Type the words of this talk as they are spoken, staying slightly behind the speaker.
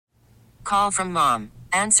Call from mom.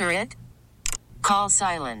 Answer it. Call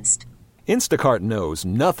silenced. Instacart knows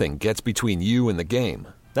nothing gets between you and the game.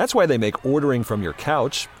 That's why they make ordering from your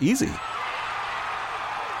couch easy.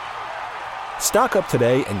 Stock up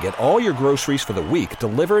today and get all your groceries for the week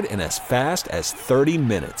delivered in as fast as 30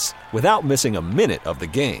 minutes without missing a minute of the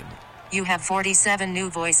game. You have 47 new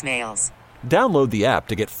voicemails. Download the app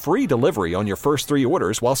to get free delivery on your first 3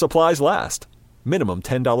 orders while supplies last. Minimum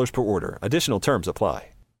 $10 per order. Additional terms apply.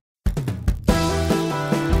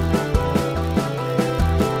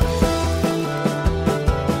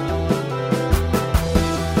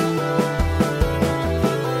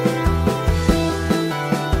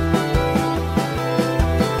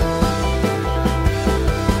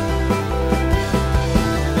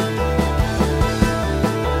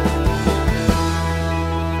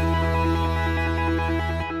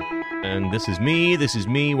 This is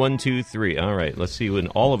me, 1, 2, 3. All right, let's see when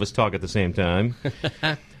all of us talk at the same time.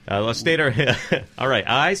 Let's state our... All right,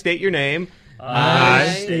 I state your name. I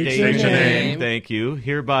state your name. Thank you.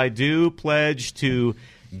 Hereby do pledge to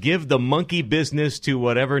give the monkey business to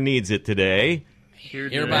whatever needs it today.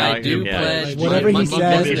 Hereby do pledge to whatever he monkey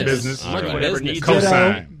says. business. All right. Whatever needs it.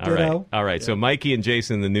 Cosign. All right. So Mikey and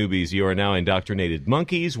Jason, the newbies, you are now indoctrinated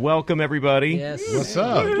monkeys. Welcome, everybody. Yes. What's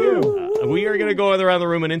up? We are going to go around the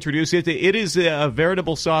room and introduce it. It is a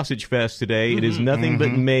veritable sausage fest today. It is nothing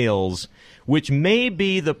but males, which may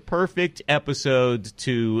be the perfect episode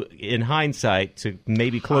to, in hindsight, to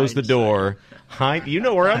maybe close the door. You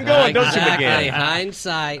know where I'm going, don't you, Exactly. McGann?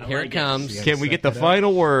 Hindsight. Here it comes. Can we get the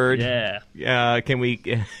final word? Yeah. Can we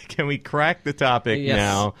crack the topic Yes.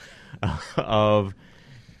 now of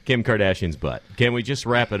Kim Kardashian's butt? Can we just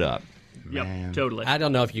wrap it up? Yep, totally. I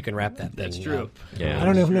don't know if you can wrap that thing That's true. up. Yeah. I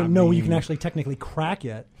don't know you can actually technically crack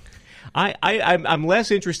yet. I'm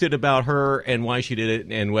less interested about her and why she did it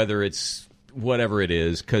and whether it's whatever it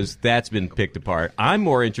is, because that's been picked apart. I'm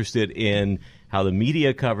more interested in how the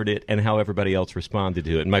media covered it and how everybody else responded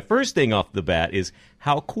to it. And my first thing off the bat is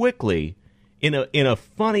how quickly, in a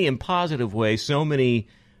funny and positive way, so many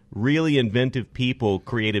really inventive people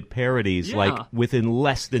created parodies like within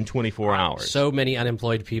less than 24 hours. So many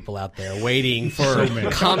unemployed people out there waiting for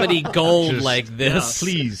comedy gold like this.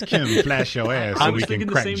 Please, Kim, flash your ass so I we was can thinking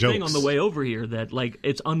the crack same jokes. thing on the way over here, that like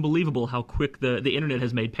it's unbelievable how quick the internet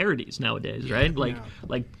has made parodies nowadays, right?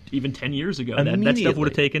 Like even 10 years ago, that stuff would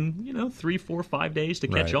have taken 3, 4, 5 days to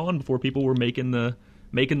catch on before people were making the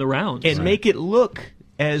rounds and make it look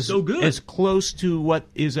as so good, as close to what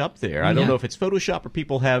is up there. I don't know if it's Photoshop or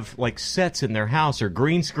people have like sets in their house or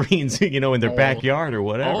green screens, in their backyard or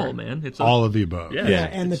whatever. Oh man, it's all of the above. Yeah.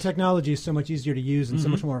 And the technology is so much easier to use and so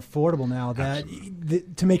much more affordable now that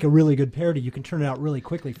to make a really good parody, you can turn it out really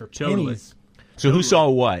quickly for pennies. So who saw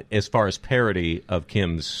what as far as parody of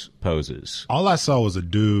Kim's poses? All I saw was a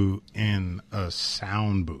dude in a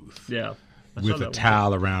sound booth. Yeah. With a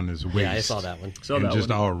towel around his waist. Yeah, I saw that one. And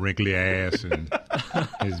just all wrinkly ass, and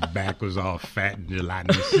his back was all fat and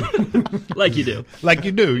gelatinous. Like you do. Like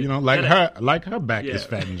you do, like her back is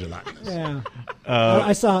fat and gelatinous. Yeah.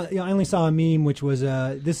 I only saw a meme, which was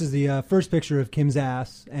this is the first picture of Kim's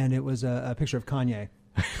ass, and it was a picture of Kanye.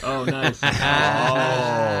 Oh, nice.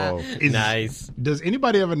 Nice. Does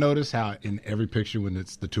anybody ever notice how in every picture when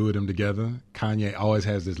it's the two of them together, Kanye always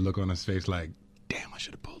has this look on his face like, damn, I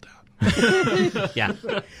should have pulled out.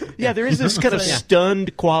 Yeah, there is this kind of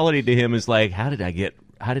stunned quality to him. Is like, how did I get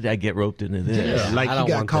roped into this? Yeah, like he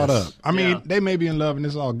got caught up. I mean, they may be in love and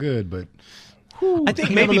it's all good, but I think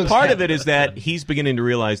maybe part of it is that he's beginning to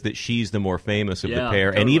realize that she's the more famous of the pair,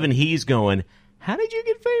 and even he's going, "How did you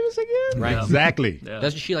get famous again?" Right, exactly.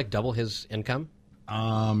 Doesn't she like double his income?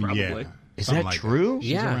 Yeah. Is that like true?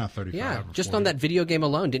 She's around 35. Yeah, just on that video game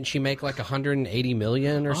alone, didn't she make like 180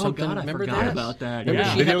 million or something? God, Remember I forgot that? about that. Remember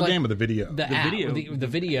Yeah. she Video had, game or the video? The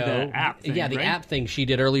video. The app thing, the right? app thing she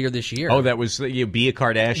did earlier this year. Oh, that was Be a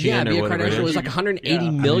Kardashian yeah, or Be a whatever. Kardashian. It It was is. like 180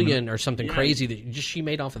 million or something crazy that just she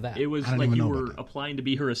made off of that. It was I don't like even you know were about that. applying to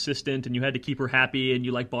be her assistant, and you had to keep her happy, and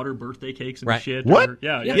you like bought her birthday cakes and Right. shit. What? Or,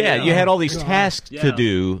 Yeah, you had all these tasks to Yeah.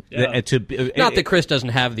 do. Yeah. Not that Chris doesn't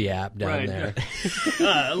have the app down Right. there.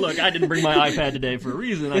 Look, I didn't bring my iPad today for a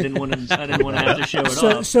reason. I didn't want to have to show it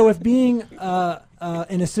off. So if being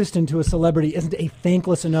an assistant to a celebrity isn't a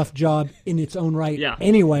thankless enough job in its own right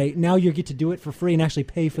anyway, now you get to do it for free and actually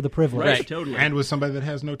pay for the privilege. Right, totally. And with somebody that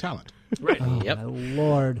has no talent. Right. Oh, Yep. my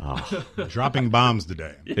Lord. Dropping bombs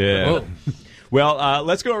today. Yeah. Well,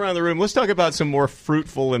 let's go around the room. Let's talk about some more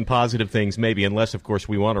fruitful and positive things, maybe, unless, of course,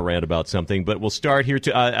 we want to rant about something. But we'll start here.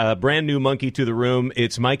 A brand new monkey to the room.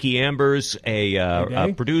 It's Mikey Ambers,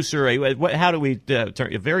 a producer. How do we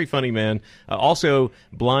turn? A very funny man. Also,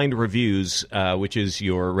 Blind Reviews, which is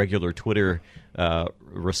your regular Twitter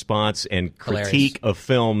response and critique of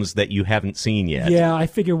films that you haven't seen yet. Yeah, I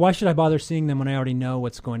figure why should I bother seeing them when I already know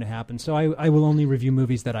what's going to happen? So I will only review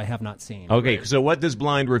movies that I have not seen. Okay, so what does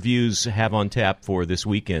Blind Reviews have on tap for this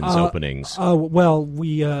weekend's openings? Well,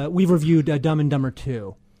 we've reviewed Dumb and Dumber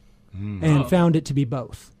 2 and found it to be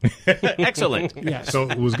both. Excellent. Yes. So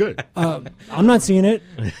it was good. I'm not seeing it.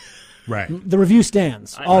 Right. The review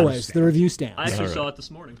stands. Always. The review stands. I actually saw it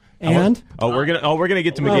this morning. And we're gonna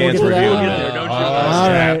get to McGann's we'll review. All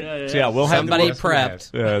right. So, we'll have somebody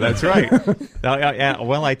prepped. That's right.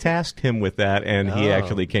 Well, I tasked him with that, and he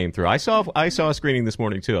actually came through. I saw a screening this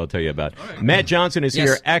morning too. I'll tell you about. Matt Johnson is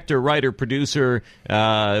here, actor, writer, producer,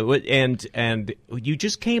 and you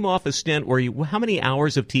just came off a stint where how many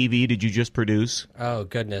hours of TV did you just produce? Oh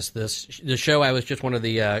goodness, the show I was just one of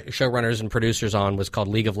the showrunners and producers on was called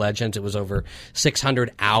League of Legends. It was over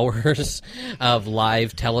 600 hours of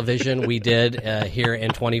live television we did here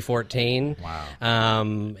in 2014.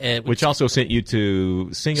 Wow. Which also sent you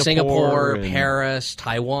to Singapore, Paris,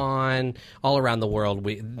 Taiwan, all around the world.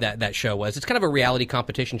 That show was. It's kind of a reality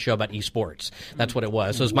competition show about esports. That's what it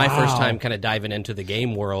was. So it was my first time kind of diving into the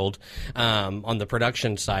game world on the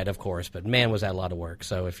production side, of course. But man, was that a lot of work.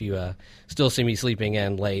 So if you still see me sleeping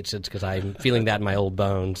in late, it's because I'm feeling that in my old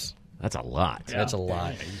bones. That's a lot. Yeah. That's a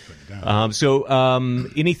lot.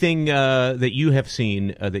 Anything that you have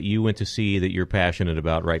seen that you went to see that you're passionate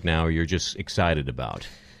about right now, or you're just excited about?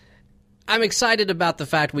 I'm excited about the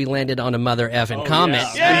fact we landed on a mother effing comet.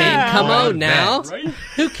 Yeah. I mean, come on now. Right?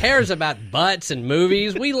 Who cares about butts and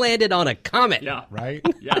movies? We landed on a comet. Yeah. Right?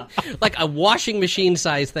 Yeah. Like a washing machine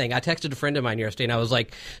size thing. I texted a friend of mine yesterday, and I was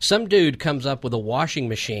like, some dude comes up with a washing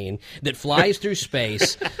machine that flies through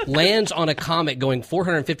space, lands on a comet going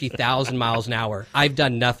 450,000 miles an hour. I've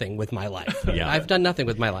done nothing with my life. Yeah. I've done nothing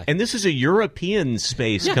with my life. And this is a European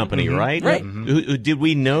space company, right? Right. Did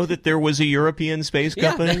we know that there was a European space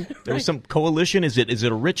company? There was some coalition. Is it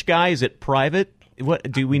a rich guy? Is it private?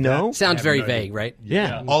 What do we know? Sounds very vague, right?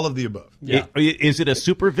 Yeah. All of the above. Yeah. Is it a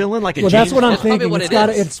supervillain like a Well, James that's what I'm That's probably thinking. what It's it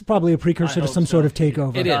is. it's probably a precursor to some sort of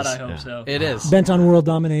takeover. It God, is. I hope so. It is. Bent on world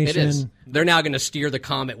It domination. is. They're now going to steer the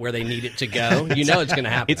comet where they need it to go. You know it's going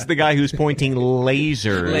to happen. It's the guy who's pointing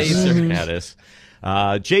lasers at us.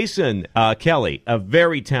 Jason Kelly, a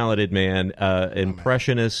very talented man,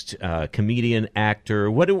 impressionist, comedian,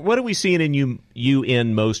 actor. What are we seeing in you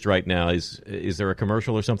in most right now? Is there a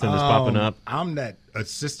commercial or something that's popping up? I'm that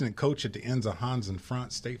assistant coach at the ends of Hans and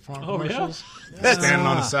Franz State Farm commercials. Standing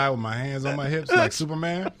on the side with my hands on my hips like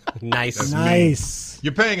Superman. Nice. That's Nice.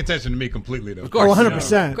 You're paying attention to me completely, though. Of course.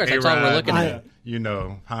 100%. Of course, that's all we're looking at. You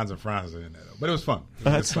know, Hans and Franz are in there, though. But it was fun.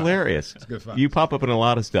 That's hilarious. It's good fun. You pop up in a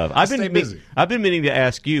lot of stuff. I've stay busy. I've been meaning to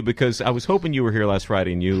ask you because I was hoping you were here last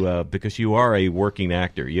Friday, and you because you are a working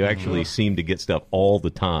actor. You actually seem to get stuff all the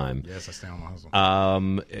time. Yes, I stay on my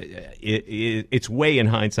hustle. It's way in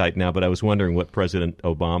hindsight now, but I was wondering what President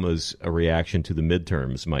Obama's reaction to the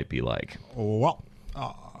midterms might be like. Well,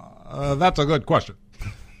 that's a good question.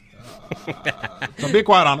 To be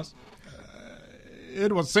quite honest,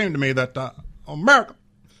 it would seem to me that America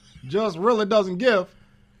just really doesn't give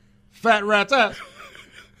fat rat's ass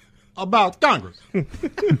about Congress.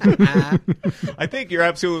 I think you're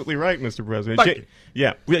absolutely right, Mr. President. Thank you.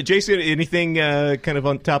 Yeah. Jason, anything kind of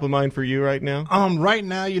on top of mind for you right now? Right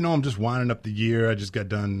now, I'm just winding up the year. I just got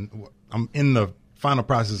done. I'm in the final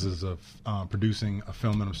processes of producing a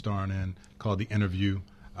film that I'm starring in called The Interview.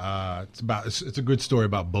 It's a good story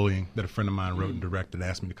about bullying that a friend of mine wrote and directed,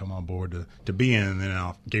 asked me to come on board to be in, and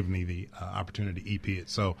then gave me the opportunity to EP it.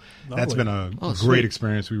 So that's been a great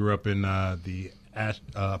experience. We were up in up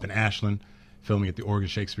in Ashland, filming at the Oregon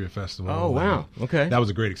Shakespeare Festival. Oh, wow. Okay. That was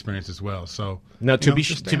a great experience as well. So now, to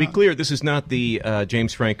be clear, this is not the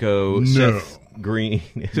James Franco, Seth Green,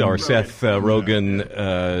 or Seth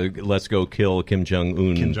Rogen, Let's Go Kill Kim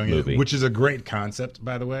Jong-un movie. Which is a great concept,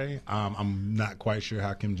 by the way. I'm not quite sure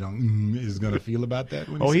how Kim Jong-un is going to feel about that.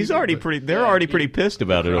 He's already they're already pretty pissed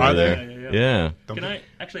about it over there. Yeah. Can I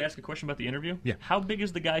actually ask a question about The Interview? Yeah. How big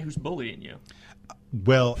is the guy who's bullying you?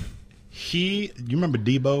 Well, you remember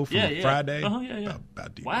Debo from Friday? Yeah.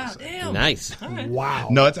 About Debo. Wow, damn. Nice. Right. Wow.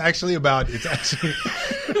 No, it's actually. I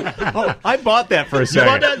bought that for a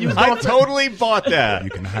second. I totally bought that. You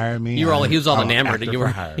can hire me. He was all enamored that you were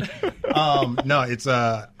hired. No, it's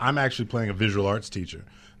I'm actually playing a visual arts teacher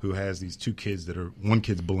who has these two kids one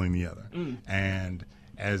kid's bullying the other, and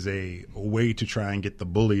as a way to try and get the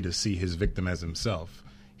bully to see his victim as himself,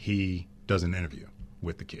 he does an interview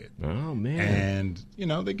with the kid. Oh man! And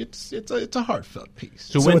it's a heartfelt piece.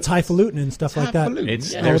 So it's highfalutin and stuff like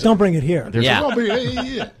that. Don't bring it here.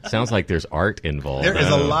 Sounds like there's art involved. There is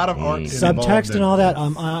a lot of art, subtext, and all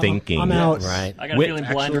that. Thinking. I'm out. Right. I got a feeling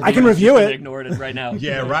Blind I can review it. Ignored it right now.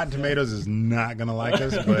 Yeah, Rotten Tomatoes is not going to like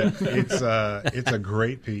us, but it's a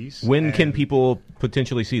great piece. When can people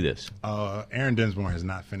potentially see this? Aaron Dinsmore has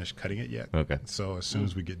not finished cutting it yet. Okay. So as soon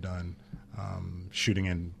as we get done shooting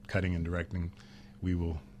and cutting and directing, we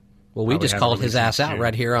will. Well, we just called his ass out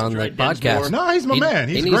right here on the podcast. No, he's my man.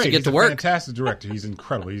 He's needs great. to get He's to work. A fantastic director. He's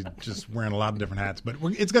incredible. He's just wearing a lot of different hats. But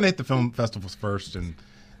it's going to hit the film festivals first, and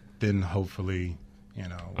then hopefully,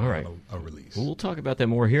 all right, a release. We'll talk about that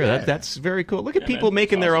more here. Yeah. That's very cool. Look at people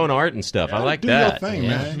making awesome. their own art and stuff. Yeah, I like do that. Your thing,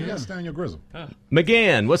 man. You got to stay on your grizzle.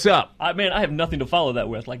 McGann, what's up? I have nothing to follow that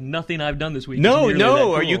with. Like, nothing I've done this week. No, is nearly that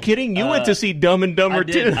cool. Are you kidding? You went to see Dumb and Dumber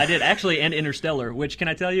too. I did, actually, and Interstellar, which, can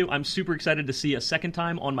I tell you, I'm super excited to see a second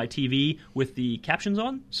time on my TV with the captions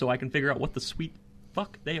on, so I can figure out what the sweet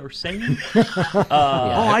fuck they are saying. This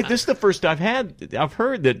is the first I've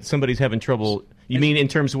heard that somebody's having trouble. You mean in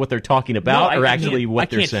terms of what they're talking about, or actually what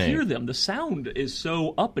they're saying? I can't hear them. The sound is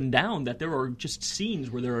so up and down that there are just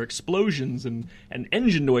scenes where there are explosions and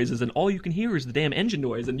engine noises, and all you can hear is the damn engine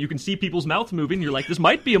noise, and you can see people's mouths moving. You're like, this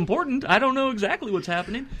might be important. I don't know exactly what's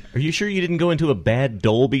happening. Are you sure you didn't go into a bad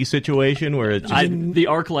Dolby situation where it's just... the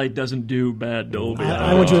ArcLight doesn't do bad Dolby.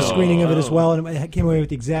 I went to a screening of it as well, and I came away with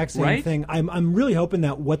the exact same thing. I'm really hoping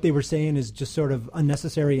that what they were saying is just sort of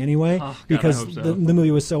unnecessary anyway, because the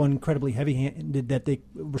movie was so incredibly heavy-handed that they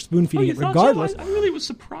were spoon-feeding it regardless. So? I really was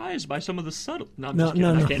surprised by some of the subtle... No.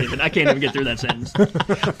 I can't even get through that sentence.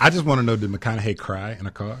 I just want to know, did McConaughey cry in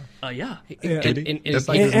a car? Yeah. And a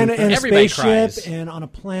spaceship, cries. And on a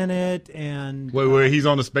planet, and... Wait, he's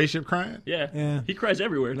on a spaceship crying? Yeah. He cries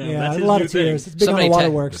everywhere now. Yeah, that's his a lot new of tears. thing. It's big on the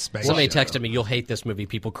waterworks. Somebody texted me, "You'll hate this movie.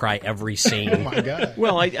 People cry every scene." Oh my God.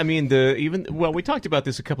 Well, we talked about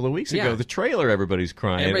this a couple of weeks ago. The trailer, everybody's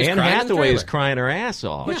crying. Anne Hathaway is crying her ass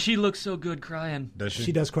off. But she looks so good crying. Does she?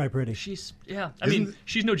 She does cry pretty. She's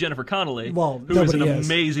she's no Jennifer Connelly, who is an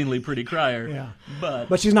amazingly pretty crier. Yeah.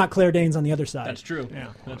 But she's not Claire Danes on the other side. That's true. Yeah.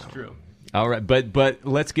 That's true. All right, but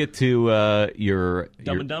let's get to your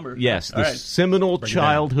Dumb and Dumber. Yes, the seminal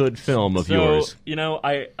childhood film of yours.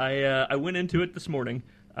 I went into it this morning,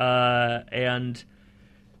 and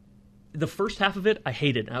the first half of it I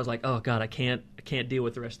hated. I was like, oh God, I can't deal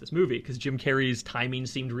with the rest of this movie because Jim Carrey's timing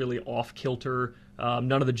seemed really off kilter.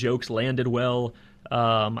 None of the jokes landed well.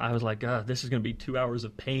 I was like, this is going to be 2 hours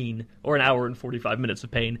of pain, or an hour and 45 minutes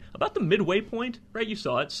of pain. About the midway point, right? You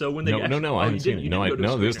saw it. So when they I haven't seen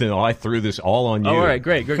it. I threw this all on you. All right,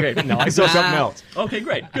 great. No, I saw something else. Okay,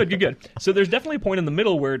 great, good. So there's definitely a point in the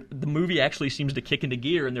middle where the movie actually seems to kick into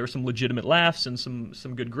gear, and there are some legitimate laughs and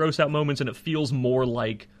some good gross out moments, and it feels more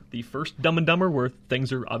like the first Dumb and Dumber, where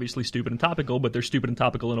things are obviously stupid and topical, but they're stupid and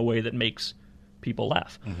topical in a way that makes people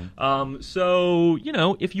laugh. Mm-hmm. So,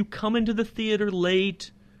 if you come into the theater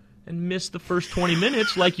late and miss the first 20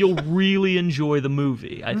 minutes, you'll really enjoy the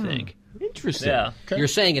movie, I think. Interesting. Yeah. Okay. You're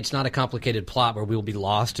saying it's not a complicated plot where we'll be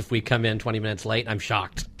lost if we come in 20 minutes late? I'm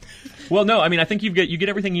shocked. Well, no, I think you get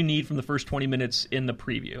everything you need from the first 20 minutes in the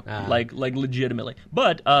preview, like legitimately.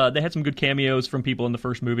 But they had some good cameos from people in the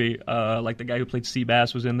first movie, like the guy who played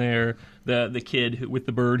Seabass was in there. The kid with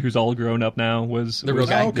the bird who's all grown up now was the real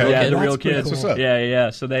guy. Okay. Yeah, the real kid. That's what's up. Yeah.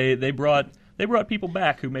 So they brought people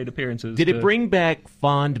back who made appearances. Did it bring back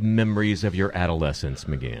fond memories of your adolescence,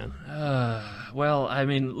 McGann? Well,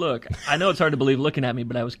 look, I know it's hard to believe looking at me,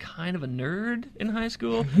 but I was kind of a nerd in high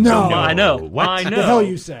school. No. I know. What? I know. The hell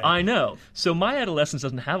you say? I know. So my adolescence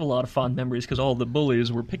doesn't have a lot of fond memories because all the bullies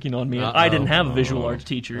were picking on me, and I didn't have a visual arts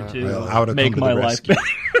teacher to make my life better.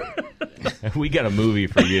 We got a movie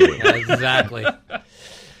for you. Exactly.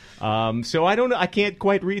 So I don't know. I can't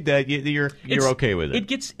quite read that. You're okay with it.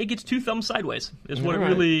 It gets 2 thumbs sideways. Is what it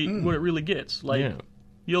really gets.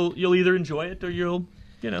 You'll either enjoy it or you'll.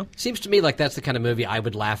 Seems to me like that's the kind of movie I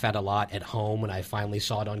would laugh at a lot at home when I finally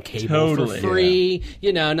saw it on cable for free.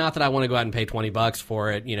 Yeah. Not that I want to go out and pay $20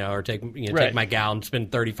 for it, or take my gal and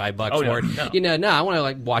spend $35 for it. No, I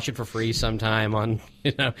want to watch it for free sometime on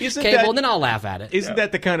cable, and then I'll laugh at it. Isn't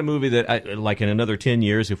that the kind of movie that, in another 10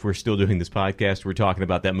 years, if we're still doing this podcast, we're talking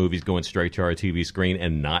about that movie's going straight to our TV screen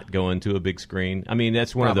and not going to a big screen?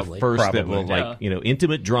 That's one of the first that will,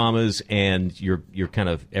 intimate dramas and your kind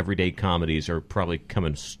of everyday comedies are probably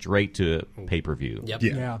coming straight to pay-per-view. Yep.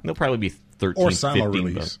 Yeah. They'll probably be $13, or simul $15.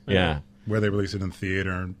 release. Yeah. where they release it in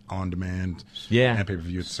theater, on demand, and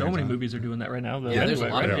pay-per-view. So many movies are doing that right now. Though. Yeah, there's a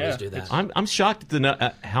lot of movies do that. I'm shocked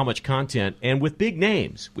at how much content, and with big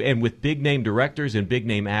names, and with big name directors and big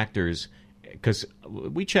name actors, because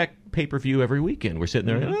we check pay-per-view every weekend. We're sitting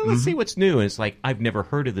there, let's see what's new. And it's like, I've never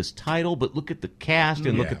heard of this title, but look at the cast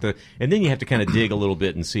and look at and then you have to kind of dig a little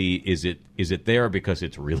bit and see, is it there because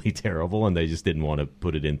it's really terrible and they just didn't want to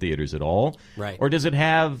put it in theaters at all? Right. Or does it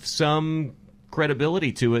have some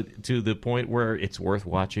credibility to it to the point where it's worth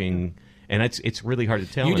watching? And it's really hard to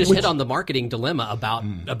tell. You just hit on the marketing dilemma about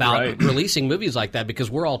releasing movies like that, because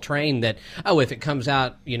we're all trained that, if it comes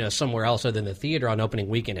out somewhere else other than the theater on opening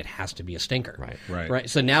weekend, it has to be a stinker. Right.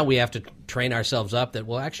 So now we have to train ourselves up that,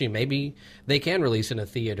 well, actually, maybe they can release in a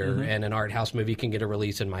theater and an art house movie can get a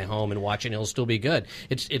release in my home and watch it and it'll still be good.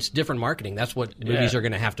 It's different marketing. That's what movies are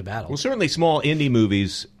going to have to battle. Well, certainly small indie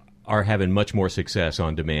movies are having much more success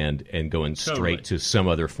on demand and going straight to some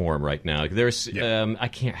other form right now. There's, I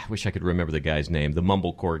wish I could remember the guy's name, the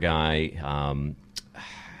mumblecore guy.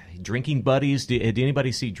 Drinking Buddies. Did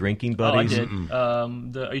anybody see Drinking Buddies? Oh, I did.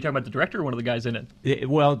 Are you talking about the director or one of the guys in it?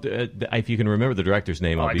 If you can remember the director's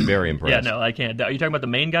name, I'll be very impressed. Yeah, no, I can't. Are you talking about the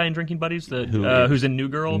main guy in Drinking Buddies, who's in New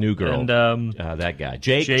Girl? New Girl. And, that guy,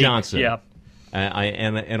 Jake Johnson. Yeah.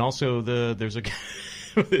 And also there's a.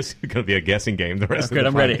 This is going to be a guessing game. The rest of the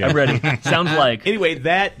I'm ready. Sounds like. Anyway,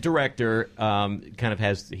 that director kind of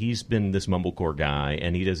he's been this mumblecore guy,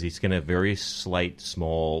 and he's going to have very slight,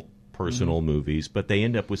 small, personal movies, but they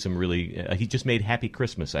end up with some really. He just made Happy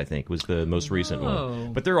Christmas, I think, was the most recent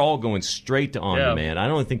one. But they're all going straight to on demand. I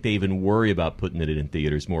don't think they even worry about putting it in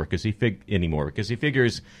theaters because he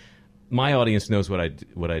figures. My audience knows what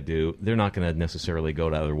I do. They're not going to necessarily go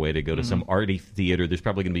out of their way to go to some arty theater. There's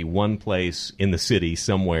probably going to be one place in the city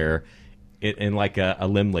somewhere, in like a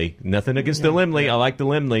Laemmle. Nothing against the Laemmle. I like the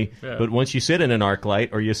Laemmle. Yeah. But once you sit in an ArcLight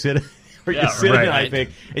or you sit in I think,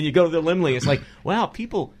 and you go to the Laemmle, it's like, wow,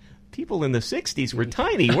 people in the 60s were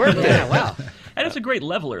tiny, weren't they? Yeah, wow. And it's a great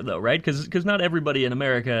leveler, though, right? Because not everybody in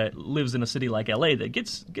America lives in a city like L.A. that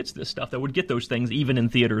gets this stuff, that would get those things even in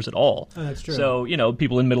theaters at all. Oh, that's true. So,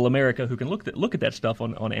 people in Middle America who can look at that stuff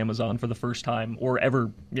on Amazon for the first time, or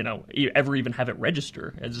ever even have it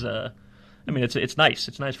register as it's nice.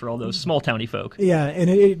 It's nice for all those small towny folk. Yeah,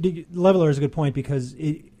 and leveler is a good point because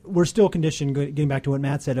we're still conditioned, getting back to what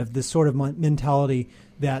Matt said, of this sort of mentality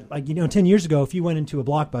that, 10 years ago, if you went into a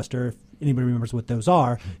Blockbuster, if anybody remembers what those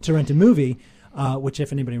are, to rent a movie, which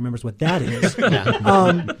if anybody remembers what that is,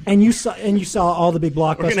 and you saw all the big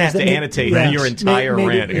blockbusters. We're going to have to annotate your entire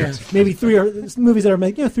rant here. Maybe movies that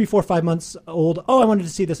are 3, 4, 5 months old. Oh, I wanted to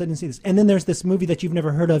see this. I didn't see this. And then there's this movie that you've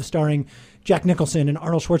never heard of, starring Jack Nicholson and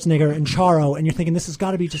Arnold Schwarzenegger and Charo, and you're thinking this has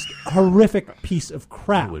got to be just a horrific piece of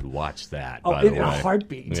crap. I would watch that. In a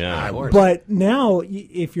heartbeat. Yeah, but now,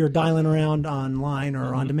 if you're dialing around online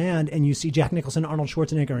or on demand, and you see Jack Nicholson, Arnold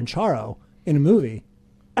Schwarzenegger, and Charo in a movie.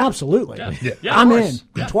 Absolutely. Yeah, I'm in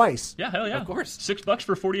twice. Yeah, hell yeah. Of course. $6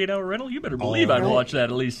 for 48-hour rental? You better believe I'd watch that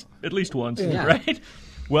at least once, right?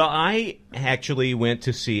 Well, I actually went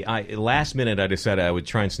to see. Last minute, I decided I would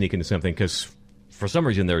try and sneak into something because for some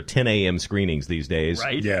reason there are 10 a.m. screenings these days.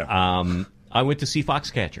 Right. Yeah. I went to see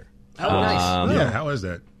Foxcatcher. Oh, nice. How is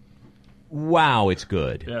that? Wow, it's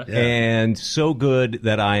good, and so good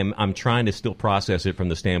that I'm trying to still process it from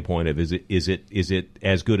the standpoint of is it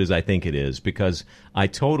as good as I think it is, because I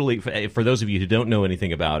totally, for those of you who don't know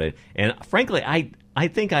anything about it, and frankly I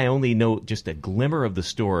think I only know just a glimmer of the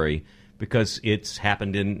story because it's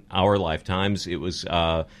happened in our lifetimes. It was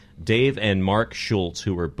Dave and Mark Schultz,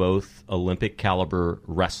 who were both Olympic caliber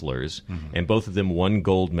wrestlers, and both of them won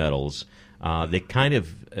gold medals. They kind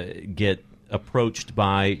of get approached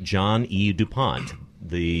by John E. DuPont,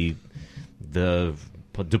 the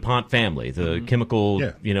DuPont family, the chemical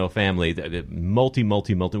family, the multi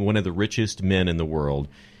one of the richest men in the world.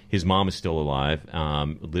 His mom is still alive.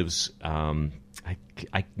 Lives.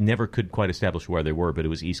 I never could quite establish where they were, but it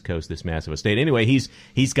was East Coast, this massive estate. Anyway,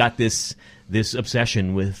 he's got this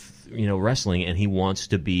obsession with wrestling, and he wants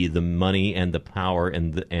to be the money and the power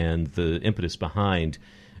and the impetus behind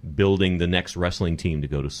building the next wrestling team to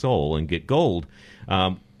go to Seoul and get gold.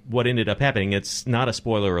 What ended up happening, it's not a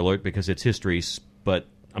spoiler alert because it's history, but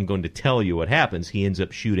I'm going to tell you what happens. He ends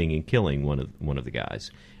up shooting and killing one of the guys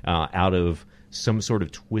out of some sort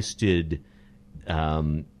of twisted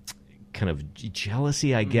kind of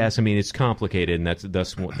jealousy, I guess. I mean, it's complicated, and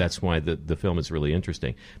that's why the film is really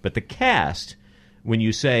interesting. But the cast, when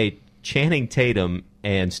you say Channing Tatum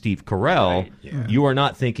and Steve Carell, you are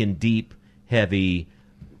not thinking deep, heavy,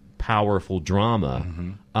 powerful drama,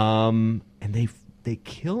 and they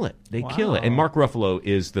kill it. They kill it. And Mark Ruffalo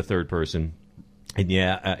is the third person. And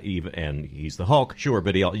and he's the Hulk, sure,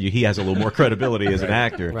 but he has a little more credibility as an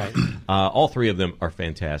actor. Right. All three of them are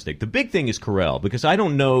fantastic. The big thing is Carell, because I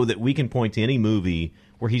don't know that we can point to any movie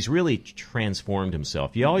where he's really transformed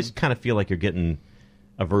himself. You always kind of feel like you're getting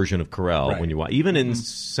a version of Carell when you watch, even in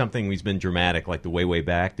something he's been dramatic, like The Way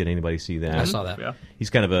Back. Did anybody see that? I saw that. Yeah. He's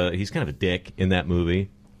kind of a dick in that movie.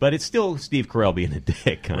 But it's still Steve Carell being a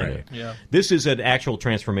dick, kind of. Yeah. This is an actual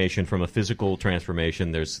transformation from a physical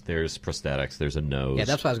transformation. There's prosthetics. There's a nose. Yeah,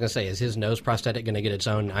 that's what I was going to say. Is his nose prosthetic going to get its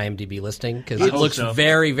own IMDb listing? Because it looks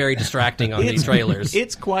very, very distracting on these trailers.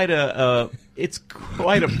 It's quite a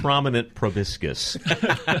prominent proboscis.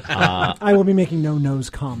 I will be making no nose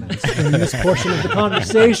comments in this portion of the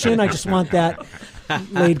conversation. I just want that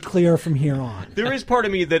laid clear from here on. There is part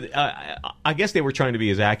of me that I guess they were trying to be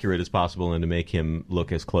as accurate as possible and to make him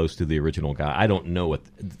look as close to the original guy. I don't know what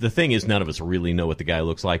the thing is. None of us really know what the guy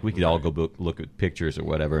looks like. We could all go look at pictures or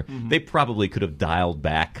whatever. Mm-hmm. They probably could have dialed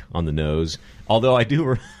back on the nose. Although I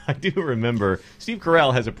do remember Steve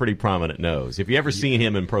Carell has a pretty prominent nose. If you ever seen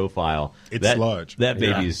him in profile, it's large. That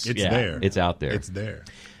baby's there. It's out there. It's there.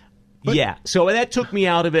 But, so that took me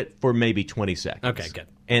out of it for maybe 20 seconds. Okay, good.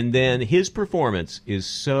 And then his performance is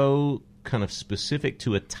so kind of specific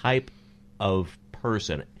to a type of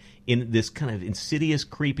person in this kind of insidious,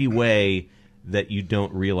 creepy way that you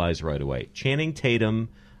don't realize right away. Channing Tatum,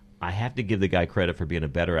 I have to give the guy credit for being a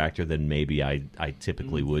better actor than maybe I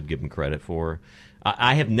typically would give him credit for.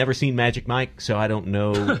 I have never seen Magic Mike, so I don't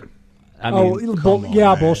know. Bullshit.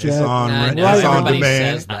 It's on everybody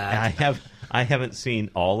demand. says that. I haven't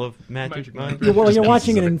seen all of Magic Mike. Well, you're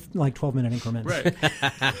watching it in like 12-minute increments. Right.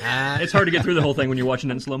 It's hard to get through the whole thing when you're watching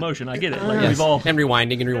it in slow motion. I get it. Like, we've all and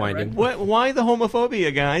rewinding. Why the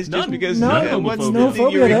homophobia, guys? Just because no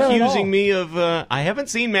homophobia you're there at all. accusing me of? I haven't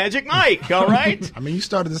seen Magic Mike. All right. I mean, you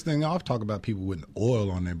started this thing off talking about people with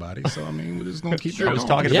oil on their body, so I mean, we're just going to keep. I was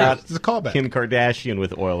talking Yeah. about It's a callback. Kim Kardashian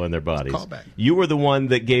with oil in their bodies. Callback. You were the one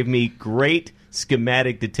that gave me great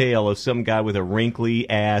schematic detail of some guy with a wrinkly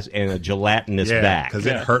ass and a gelatinous back. because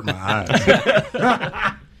it hurt my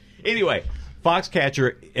eyes. Anyway,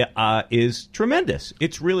 Foxcatcher is tremendous.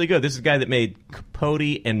 It's really good. This is a guy that made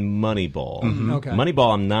Capote and Moneyball. Mm-hmm. Okay.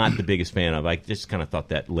 Moneyball I'm not the biggest fan of. I just kind of thought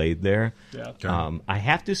that laid there. Yeah. I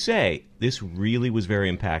have to say, this really was very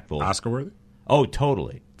impactful. Oscar worthy? Oh,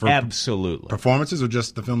 totally. Absolutely. Performances or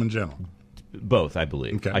just the film in general? Both, I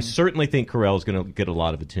believe. Okay. I certainly think Carell is going to get a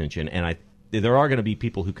lot of attention, and there are going to be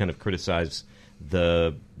people who kind of criticize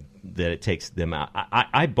that it takes them out.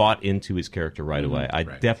 I bought into his character right away. I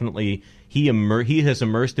definitely he has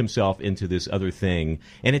immersed himself into this other thing,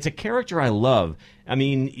 and it's a character I love. I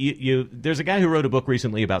mean, there's a guy who wrote a book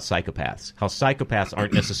recently about psychopaths. How psychopaths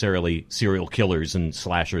aren't necessarily serial killers and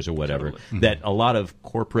slashers or whatever. Totally. That a lot of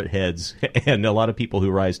corporate heads and a lot of people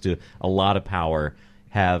who rise to a lot of power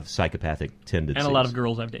have psychopathic tendencies. And a lot of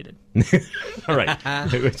girls I've dated. All right.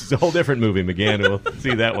 It's a whole different movie, McGann. We'll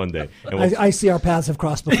see that one day. And I see our paths have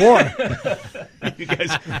crossed before. You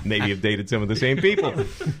guys maybe have dated some of the same people.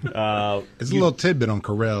 It's a little tidbit on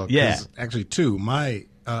Carell. Yeah. Actually, too, my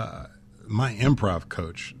improv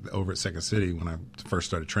coach over at Second City when I first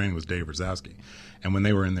started training was Dave Rosowski. And when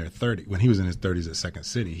they were in their 30s, when he was in his 30s at Second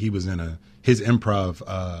City, he was in his improv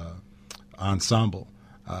ensemble.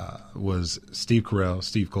 Was Steve Carell,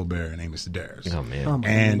 Steve Colbert, and Amy Sedaris. Oh, man.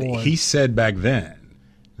 And he said back then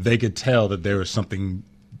they could tell that there was something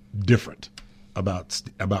different about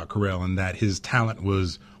Carell and that his talent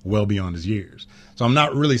was well beyond his years. So I'm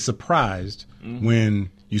not really surprised when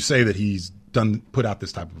you say that he's put out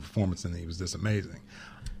this type of performance and he was this amazing.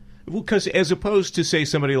 Well, because as opposed to, say,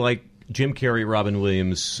 somebody like Jim Carrey, Robin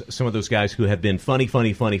Williams, some of those guys who have been funny,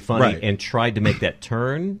 Right. and tried to make that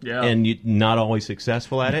turn, Yeah. and not always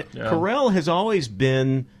successful at it. Yeah. Carell has always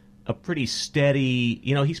been a pretty steady.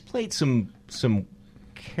 He's played some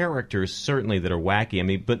characters certainly that are wacky. I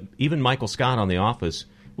mean, but even Michael Scott on The Office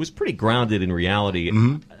was pretty grounded in reality.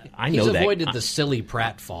 I know He's that. avoided the silly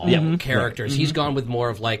pratfall characters. He's gone with more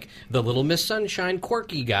of like the Little Miss Sunshine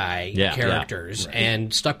quirky guy characters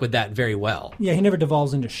and stuck with that very well. Yeah, he never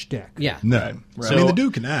devolves into shtick. Yeah. No. Right. I mean, the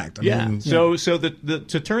dude can act. I mean, So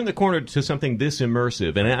to turn the corner to something this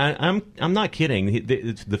immersive, and I'm not kidding.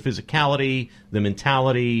 The physicality, the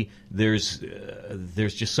mentality. There's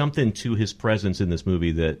just something to his presence in this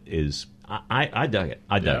movie that is. I dug it.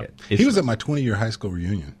 I dug it. he was at my 20-year high school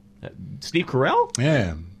reunion. Steve Carell?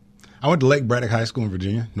 Yeah. I went to Lake Braddock High School in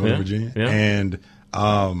Virginia, Northern Virginia, and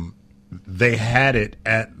they had it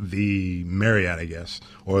at the Marriott, I guess,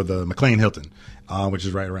 or the McLean Hilton, which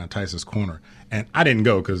is right around Tyson's Corner. And I didn't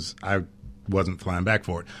go because I wasn't flying back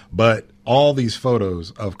for it. But all these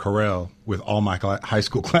photos of Carell with all my high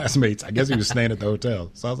school classmates, I guess he was staying at the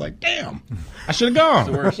hotel. So I was like, damn, I should have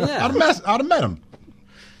gone. I'd have met him.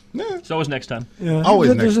 Yeah. It's always next time. Yeah.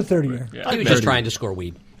 Always There's next a third year. He was just trying to score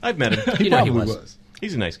weed. I've met him. You know he Probably was.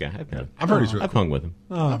 He's a nice guy. I've met him. I've heard he's really I've hung with him.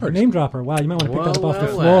 Oh, name dropper. Wow, you might want to pick that up off the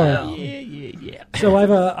floor. Well. Yeah. So I've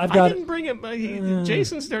got. I didn't bring it.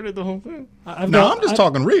 Jason started the whole thing. I'm just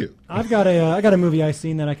talking real. I got a movie I've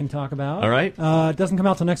seen that I can talk about. All right. It doesn't come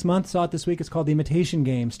out till next month. Saw it this week. It's called The Imitation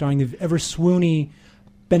Game, starring the ever swoony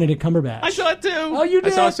Benedict Cumberbatch. I saw it too. Oh, you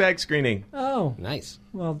did? I saw a SAG screening. Oh, Nice.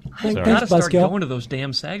 well, I thanks, gotta start Buzzkill. going to those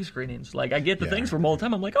damn SAG screenings. Like, I get the things from all the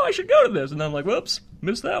time. I'm like, oh, I should go to this, and then I'm like, whoops,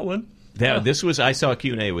 missed that one. This was I saw a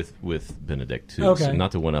Q&A with Benedict too. Okay. So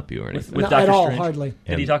not to one up you or anything. With Not Doctor at all, Strange. hardly.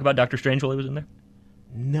 Did he talk about Doctor Strange while he was in there?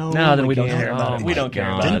 No, then we don't again. care about it. We don't care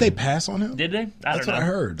about Didn't it. they pass on him? Did they? That's what I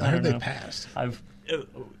heard. I heard they know. passed.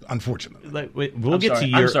 Unfortunately. We'll get to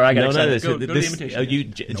your. I'm sorry, I got excited. This, Go to the this, Imitation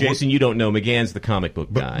Game. Jason, you don't know. McGann's the comic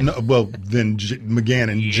book guy. Then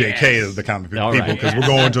McGann and JK are the comic All people right. because we're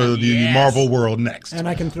going to the Marvel world next. And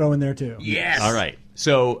I can throw in there too. Yes. All right.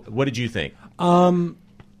 So, what did you think?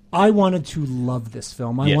 I wanted to love this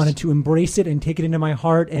film. I Yes. wanted to embrace it and take it into my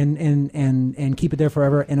heart and keep it there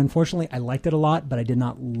forever. And unfortunately, I liked it a lot, but I did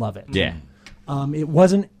not love it. Yeah. It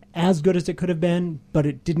wasn't as good as it could have been, but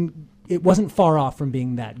it wasn't far off from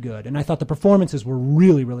being that good. And I thought the performances were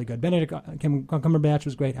really, really good. Benedict Cumberbatch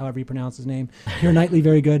was great, however you pronounce his name. Keira Knightley,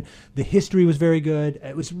 very good. The history was very good.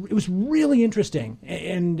 It was really interesting.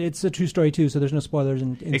 And it's a true story, too, so there's no spoilers.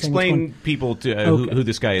 Explain people to who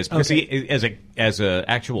this guy is. Because he, as a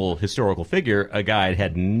actual historical figure, a guy I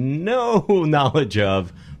had no knowledge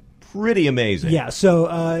of. Pretty amazing. Yeah, so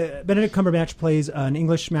Benedict Cumberbatch plays an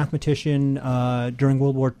English mathematician during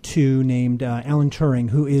World War II named Alan Turing,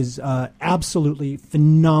 who is absolutely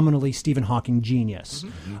phenomenally Stephen Hawking genius,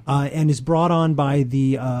 and is brought on by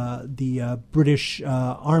the British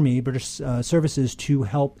Army, British services to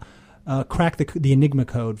help crack the Enigma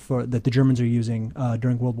code that the Germans are using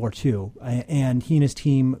during World War II. And he and his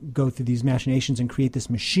team go through these machinations and create this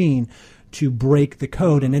machine to break the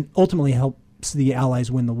code and then ultimately help the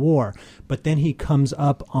Allies win the war. But then he comes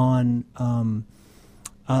up on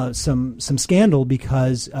some scandal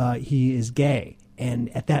because he is gay,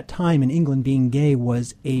 and at that time in England, being gay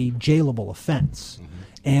was a jailable offense.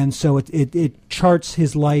 And so it charts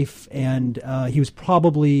his life, and he was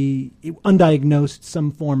probably undiagnosed,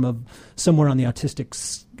 somewhere on the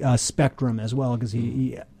autistic spectrum as well, because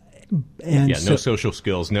no social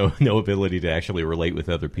skills, no ability to actually relate with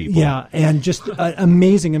other people. Yeah, and just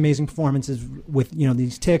amazing performances with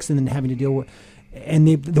these tics, and then having to deal with, and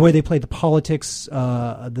the way they played the politics,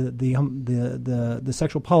 the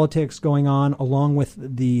sexual politics going on, along with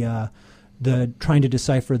the trying to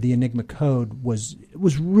decipher the Enigma code was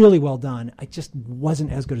really well done. It just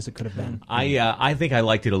wasn't as good as it could have been. I think I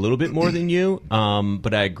liked it a little bit more than you,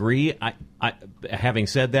 but I agree. Having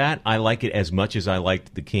said that, I like it as much as I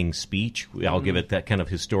liked the King's Speech. I'll give it that kind of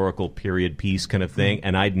historical period piece kind of thing,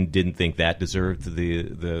 and I didn't think that deserved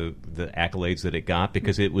the accolades that it got,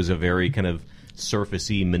 because it was a very kind of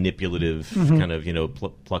surfacey, manipulative kind of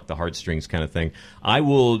pluck the heartstrings kind of thing. I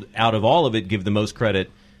will, out of all of it, give the most credit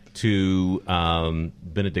to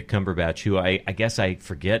Benedict Cumberbatch, who I guess I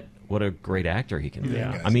forget what a great actor he can be.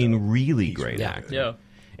 Yeah. I mean, really great actor. Yeah.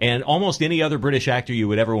 And almost any other British actor you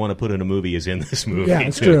would ever want to put in a movie is in this movie. Yeah,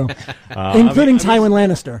 it's true. Including Tywin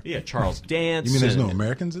Lannister. Yeah, Charles Dance. You mean there's no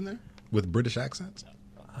Americans in there with British accents?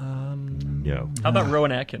 No. How about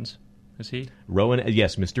Rowan Atkins? Is he? Rowan,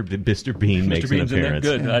 yes, Mr. Bean makes an Bean's appearance.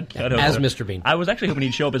 In there? Good. I'd hope As so. Mr. Bean. I was actually hoping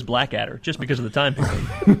he'd show up as Blackadder just because of the time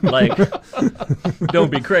period. Like,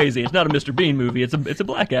 don't be crazy. It's not a Mr. Bean movie. It's a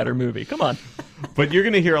Blackadder movie. Come on. But you're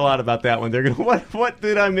going to hear a lot about that one. They're going to, what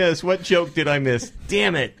did I miss? What joke did I miss?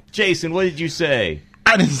 Damn it. Jason, what did you say?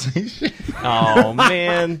 I didn't say shit. Oh,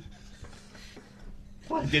 man.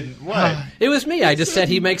 What? It was me. I just said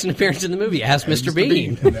he makes an appearance in the movie as Mr.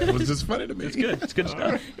 Bean. That was just funny to me. It's good. It's good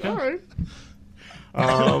stuff. All right.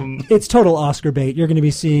 It's total Oscar bait. You're going to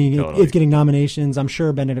be seeing Totally. it's getting nominations. I'm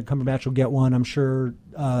sure Benedict Cumberbatch will get one. I'm sure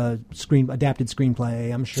adapted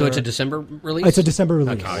screenplay. I'm sure. So it's a December release? It's a December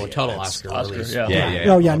release. Okay, well, total Oscar release. Yeah.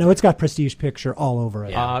 Oh yeah, no, it's got Prestige Picture all over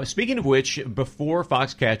it. Speaking of which, before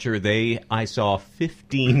Foxcatcher, I saw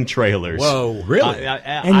 15 trailers. Whoa. Really?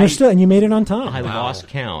 And you made it on time. I lost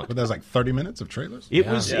count. But that was like 30 minutes of trailers? It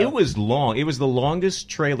was long. It was the longest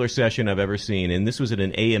trailer session I've ever seen, and this was at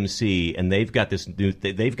an AMC, and they've got this new.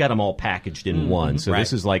 They've got them all packaged in one. So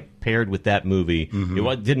this is like paired with that movie.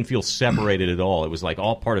 It didn't feel separated at all. It was like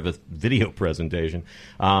all part of a video presentation.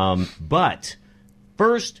 But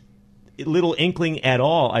first, little inkling at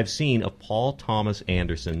all I've seen of Paul Thomas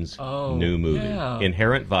Anderson's new movie,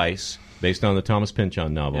 Inherent Vice, based on the Thomas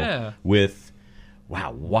Pynchon novel, with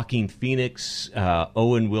Joaquin Phoenix,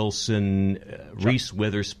 Owen Wilson, Reese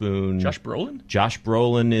Witherspoon, Josh Brolin. Josh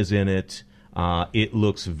Brolin is in it. It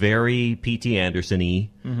looks very P.T. Anderson-y,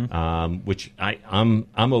 which I'm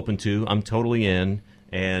open to. I'm totally in,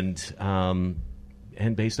 and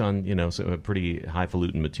based on some pretty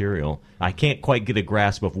highfalutin material, I can't quite get a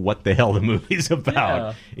grasp of what the hell the movie's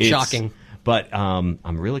about. Yeah. Shocking, but I'm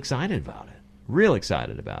real excited about it. Real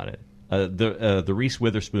excited about it. The Reese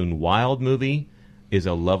Witherspoon Wild movie is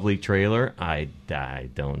a lovely trailer. I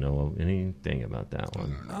don't know anything about that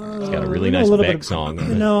one. It's got a really nice Beck song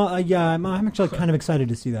on it. I'm actually kind of excited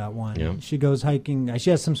to see that one. Yeah. She goes hiking. She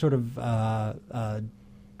has some sort of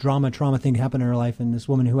trauma thing happen in her life, and this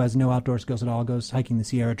woman who has no outdoor skills at all goes hiking the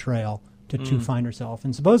Sierra Trail to find herself.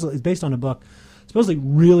 And supposedly it's based on a book. Supposedly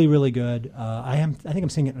really, really good. I think I'm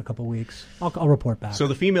seeing it in a couple of weeks. I'll report back. So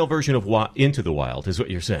the female version of Into the Wild is what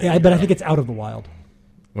you're saying? Yeah, but I think it's Out of the Wild.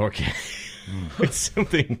 Okay. It's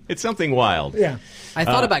something wild. Yeah. I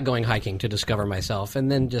thought about going hiking to discover myself,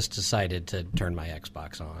 and then just decided to turn my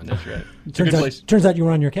Xbox on. That's right. Turns out you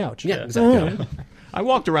were on your couch. Yeah, exactly. I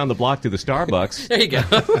walked around the block to the Starbucks. There you go.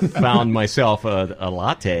 Found myself a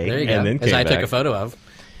latte. There you go. And then As I back. took a photo of.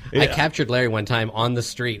 Yeah. I captured Larry one time on the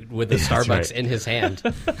street with the Starbucks in his hand.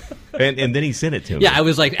 And then he sent it to me. Yeah, I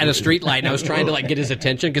was at a street light, and I was trying to get his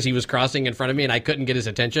attention because he was crossing in front of me, and I couldn't get his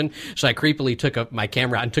attention. So I creepily took my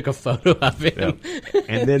camera out and took a photo of him. Yep.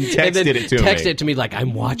 And then texted it to me. Texted it to me like,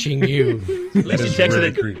 I'm watching you. At least he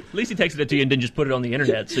texted it to you and didn't just put it on the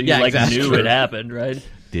internet, so you knew it happened, right?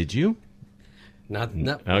 Did you? Not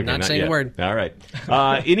not saying yet. a word. All right.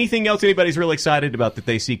 Anything else anybody's really excited about that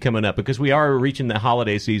they see coming up? Because we are reaching the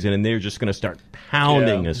holiday season, and they're just going to start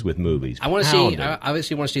pounding us with movies. I want to see. I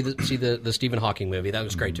obviously want to see the Stephen Hawking movie. That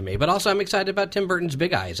was great to me. But also, I'm excited about Tim Burton's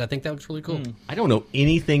Big Eyes. I think that looks really cool. I don't know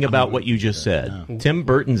anything about what you just said. No. Tim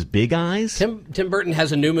Burton's Big Eyes. Tim Burton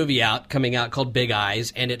has a new movie coming out called Big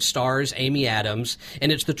Eyes, and it stars Amy Adams,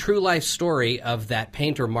 and it's the true life story of that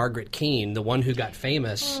painter Margaret Keane, the one who got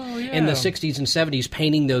famous in the 60s and 70s,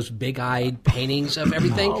 painting those big-eyed paintings of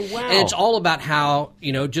everything. Oh, wow. And it's all about how,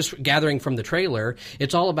 just gathering from the trailer,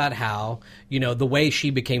 it's all about how, the way she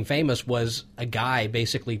became famous was a guy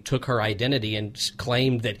basically took her identity and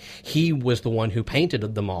claimed that he was the one who painted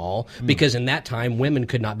them all, because in that time, women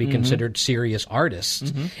could not be considered serious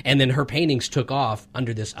artists. And then her paintings took off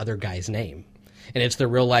under this other guy's name. And it's the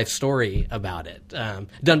real-life story about it,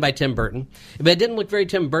 done by Tim Burton. But it didn't look very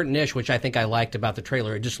Tim Burton-ish, which I think I liked about the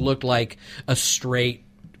trailer. It just looked like a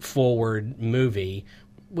straightforward movie,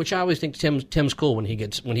 which I always think Tim's cool when he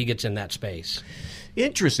gets in that space.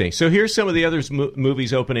 Interesting. So here's some of the other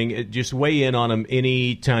movies opening. Just weigh in on them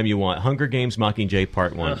anytime you want. Hunger Games: Mockingjay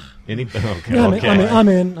Part 1. Okay. I'm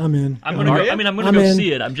in. I'm going to go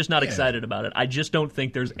see it. I'm just not excited about it. I just don't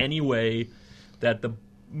think there's any way that the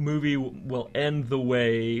movie will end the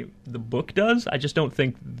way the book does. I just don't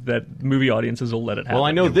think that movie audiences will let it happen. Well,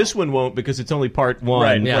 I know this one won't because it's only part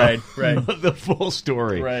 1. Right. The full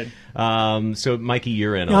story. Right. So, Mikey,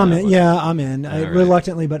 you're in on that one. Yeah, I'm in.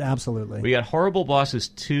 Reluctantly, but absolutely. We got Horrible Bosses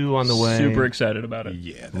 2 on the way. Super excited about it.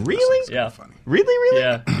 Yeah. Really? Yeah. Funny. Really?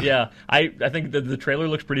 Yeah. I think the trailer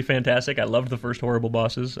looks pretty fantastic. I loved the first Horrible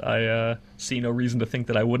Bosses. I see no reason to think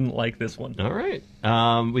that I wouldn't like this one. All right.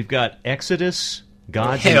 We've got Exodus,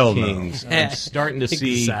 Gods Hell and Kings. No. I'm starting to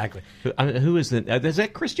see. Exactly. Who is that? Is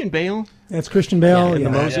that Christian Bale? That's Christian Bale. In the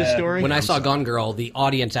Moses story? When I saw Gone Girl, the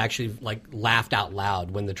audience actually laughed out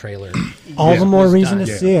loud when the trailer. All the more reason to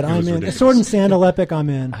Yeah, see it. it I'm was in. ridiculous. A Sword and Sandal epic. I'm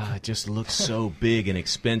in. It just looks so big and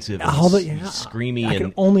expensive and screamy. I can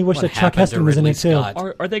and only wish What that Chuck happened to Heston was in Ridley it too.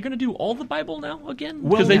 Scott? Are they going to do all the Bible now again?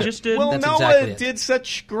 Well, Because they just did. Well, That's Noah exactly it. did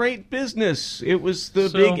such great business. It was the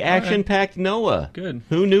So, big action-packed Noah. Good.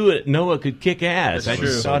 Who knew it? Noah could kick ass. I That's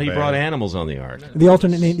just true. thought he So brought bad. animals on the ark. The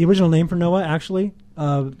alternate name, the original name for Noah, actually,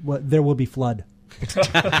 There Will Be Flood.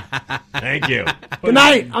 Thank you. Good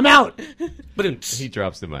night. I'm out. He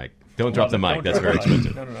drops the mic. Don't drop the mic. That's very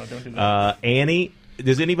expensive. No, don't do that. Annie,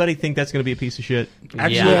 does anybody think that's going to be a piece of shit?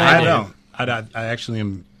 Actually, Yeah, I I do. don't. I actually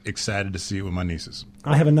am excited to see it with my nieces.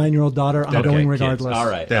 I have a 9-year-old daughter. I'm Okay, going kids. regardless. All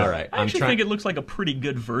right. Yeah. All right. I actually think it looks like a pretty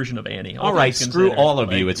good version of Annie. All right. things Screw considered. all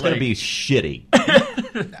of you. Like- It's going to like- be shitty.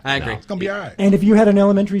 I agree. It's gonna be all right. And if you had an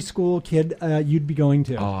elementary school kid, you'd be going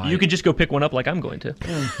to. You could just go pick one up like I'm going to.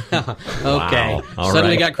 Okay. All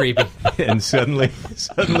Suddenly right. got creepy. And suddenly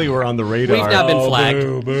we're on the radar. We've now been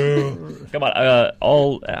flagged. Come on,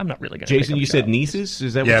 I'm not really going to. Jason, you said nieces?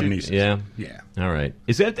 Is that Yeah, what you nieces. Yeah. Yeah. All right.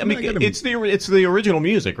 Is that? I mean, I get 'em. it's the original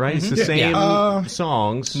music, right? It's the same Yeah. song.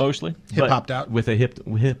 songs, mostly hip hopped out with a hip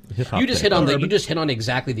hop. You just hit on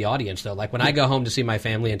exactly the audience though. Like when I go home to see my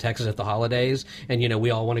family in Texas at the holidays, and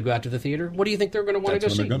we all want to go out to the theater. What do you think they're going to want to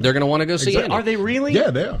go see? They're going to want to go see Annie. Are they really?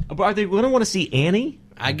 Yeah, they are. Are they going to want to see Annie?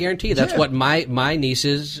 I guarantee you that's what my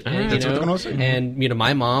nieces, That's what they're gonna see. and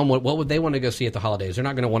my mom. What would they want to go see at the holidays? They're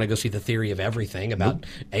not going to want to go see The Theory of Everything about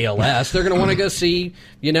ALS. They're going to want to go see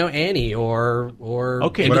Annie or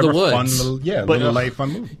Into the Woods. Little light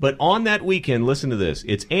fun movie. But on that weekend, listen to this.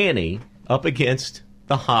 It's Annie up against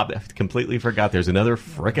The Hobbit. I completely forgot there's another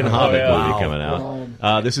frickin' Hobbit movie coming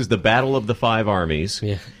out. This is the Battle of the Five Armies.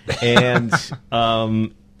 Yeah. And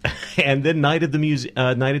and then Night at the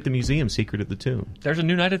Museum, Secret of the Tomb. There's a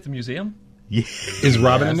new Night at the Museum? Yeah. Is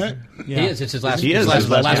Robin in that? Yeah. He is. It's his last. He is his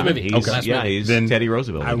last movie. He's then Teddy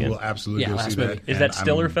Roosevelt. I again. will absolutely go see movie. that. Is that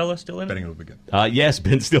Stiller fella still in it? Betting it'll be good. Yes,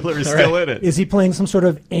 Ben Stiller is still in it. Is he playing some sort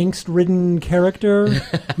of angst-ridden character?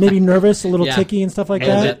 Maybe nervous, a little ticky and stuff like that?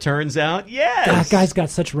 As it turns out, yes. That guy's got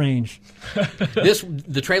such range.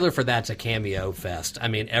 The trailer for that's a cameo fest. I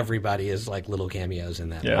mean, everybody is like little cameos in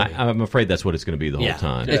that movie. I'm afraid that's what it's going to be the whole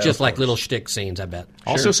time. It's just like little shtick scenes, I bet.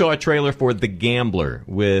 Also saw a trailer for The Gambler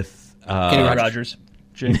with Kenny Rogers.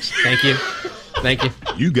 Jinx. Thank you.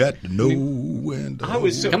 You got to know when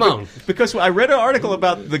to Come on. Because I read an article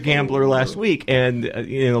about The Gambler last week, and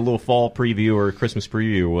in a little fall preview or Christmas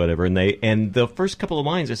preview or whatever, and the first couple of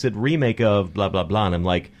lines I said remake of blah blah blah, and I'm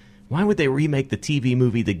like, why would they remake the TV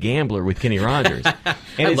movie The Gambler with Kenny Rogers?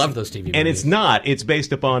 And I love those TV movies. And it's not. It's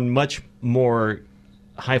based upon much more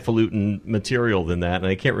highfalutin material than that, and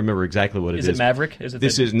I can't remember exactly what it is. Is it Maverick?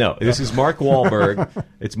 This is Mark Wahlberg.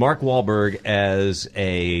 It's Mark Wahlberg as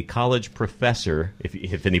a college professor,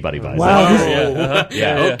 if anybody buys that.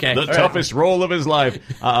 Okay. The toughest role of his life,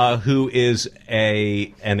 who is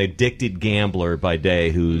an addicted gambler by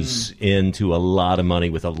day, who's into a lot of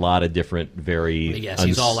money with a lot of different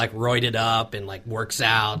he's all like roided up and like works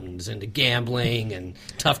out and is into gambling and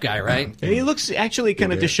tough guy, right? And he looks actually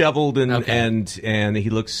kind of disheveled and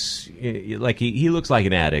he looks like he looks like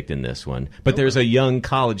an addict in this one. But there's a young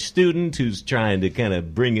college student who's trying to kind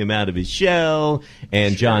of bring him out of his shell,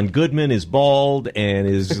 and John Goodman is bald and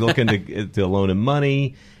is looking to loan him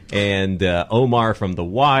money. And Omar from The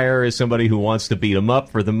Wire is somebody who wants to beat him up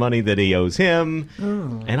for the money that he owes him.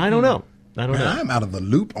 And I don't know. I'm out of the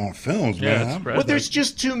loop on films, man. Well, there's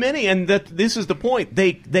just too many, and this is the point.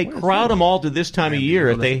 They crowd them all to this time of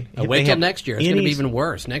year. Wait till next year. It's going to be even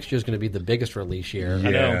worse. Next year is going to be the biggest release year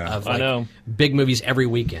of big movies every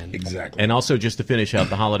weekend. Exactly. And also, just to finish out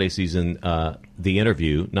the holiday season, The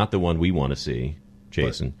Interview, not the one we want to see,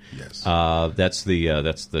 Jason. Yes. That's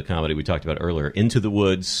the comedy we talked about earlier. Into the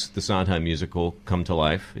Woods, the Sondheim musical, come to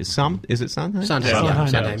life. Is it Sondheim?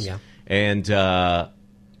 Sondheim, yeah. And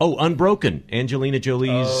Unbroken, Angelina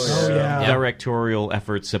Jolie's directorial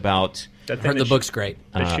efforts about. Heard the book's great.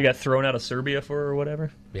 That she got thrown out of Serbia for or whatever.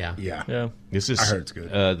 Yeah. This is I heard it's good.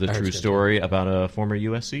 The true story about a former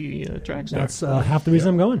USC track star. That's half the reason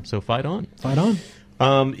I'm going. So fight on. Fight on.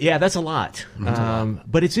 That's a lot.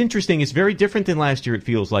 But it's interesting. It's very different than last year, it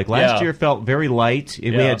feels like. Last year felt very light.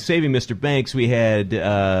 We had Saving Mr. Banks. We had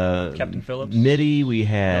Captain Phillips. Mitty. We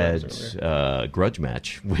had Grudge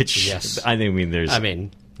Match, which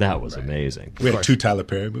that was amazing. We had 2 Tyler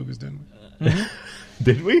Perry movies, didn't we?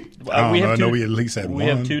 Did we? I know we at least had one. We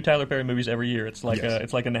have 2 Tyler Perry movies every year. It's like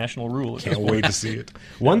a national rule. Can't wait to see it.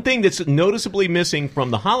 One thing that's noticeably missing from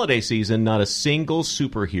the holiday season, not a single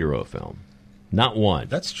superhero film. Not one.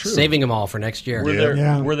 That's true. Saving them all for next year.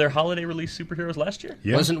 Were there holiday release superheroes last year?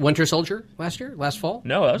 Yeah. Wasn't Winter Soldier last year? Last fall?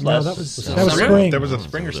 No, that was That was spring. There was a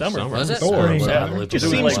spring or summer. Was it? Thor. It just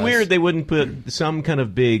seems weird they wouldn't put some kind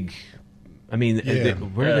of big. I mean,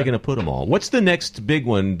 where are they going to put them all? What's the next big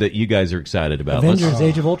one that you guys are excited about? Avengers: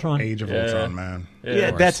 Age of Ultron. Age of Ultron, man.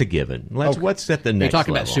 Yeah, that's a given. What's at the next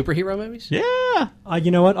level? Are you talking level? about superhero movies? Yeah.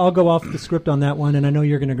 You know what? I'll go off the script on that one, and I know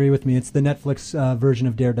you're going to agree with me. It's the Netflix version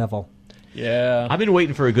of Daredevil. Yeah. I've been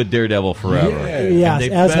waiting for a good Daredevil forever. Yes,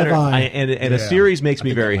 as have I. And a series makes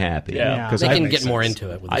me very happy. Yeah. They can get more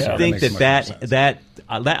into it. With I think that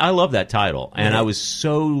I love that title, and I was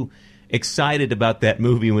so excited about that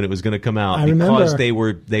movie when it was going to come out because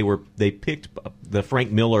they picked the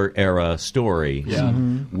Frank Miller era story,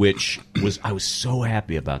 which I was so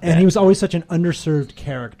happy about that. And he was always such an underserved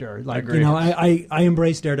character. Like I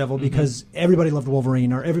embraced Daredevil because everybody loved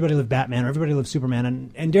Wolverine, or everybody loved Batman, or everybody loved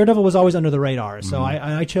Superman, and Daredevil was always under the radar. So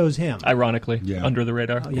I chose him. Ironically, under the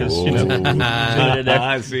radar. Yes. See?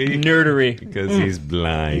 Nerdery. Because he's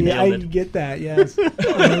blind. Yeah, I get that. Yes.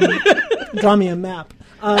 Draw me a map.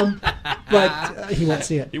 But he won't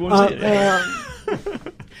see it. He won't see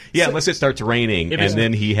it. Yeah, unless it starts raining, and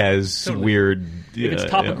then he has weird if it's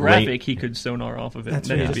topographic, he could sonar off of it. That's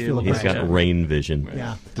Then right. he'd be able to- He's got rain vision.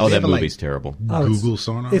 Yeah. Oh, that have, like, movie's terrible. Google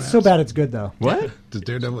sonar. It's so bad it's good though. What? Does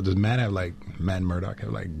Daredevil? Does Matt have like Matt Murdock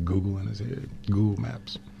have like Google in his head? Google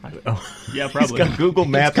Maps. Yeah, He's probably. got Google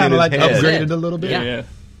Maps It's kind in of his like head. upgraded a little bit. Yeah.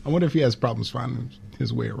 I wonder if he has problems finding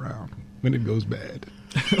his way around when it goes bad.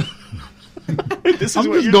 This is I'm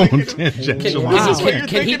what just you're going thinking. tangential. This is what you're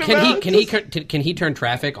Can he thinking about? can he turn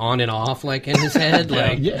traffic on and off like in his head?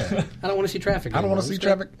 Like, Yeah. I don't want to see traffic. I don't want to see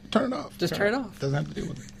anymore. traffic. Turn it off. Just turn it off. Doesn't have to deal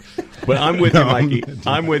with it. But I'm with you, No, Mikey. I'm-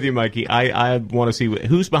 I'm with you, Mikey. I want to see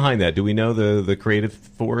who's behind that. Do we know the creative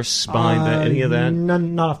force behind that? Any of that?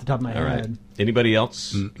 Not off the top of my All right. head. Anybody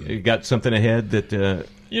else got something ahead that?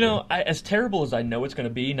 You know, as terrible as I know it's going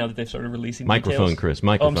to be now that they've started releasing Microphone, details. Chris. Oh,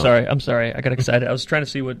 Microphone. I'm sorry. I got excited. I was trying to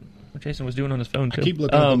see what Jason was doing on his phone, too. I keep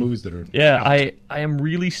looking at the movies that are. Yeah, out. I am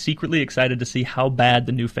really secretly excited to see how bad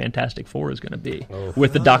the new Fantastic Four is going to be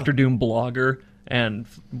with the Doctor Doom blogger and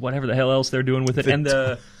whatever the hell else they're doing with it, and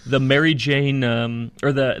the Mary Jane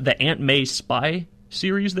or the Aunt May spy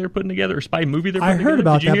series they're putting together, or spy movie they're putting I together. heard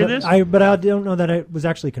about Did you that, hear but this? but I don't know that it was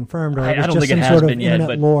actually confirmed, or it was I don't just think it some has sort of been yet, internet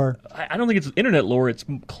but lore. I don't think it's internet lore. It's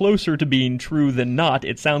closer to being true than not.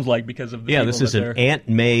 It sounds like because of the Yeah, people this is that an they're- Aunt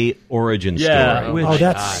May origin Yeah, story. with- Oh,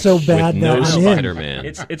 that's so bad with that no I'm in. Spider-Man.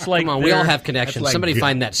 It's like Come on, we all they're- have connections. like Somebody Gotham.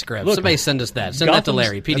 find that script. Look, Somebody send us that. Send that to Gotham's-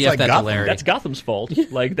 Larry. that's PDF like that to Gotham. Larry. That's Gotham's fault.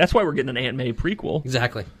 Like that's why we're getting an Aunt May prequel.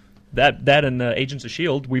 Exactly. That and Agents of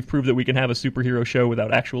S.H.I.E.L.D., we've proved that we can have a superhero show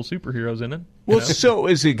without actual superheroes in it. Well, so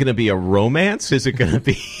is it going to be a romance? Is it going to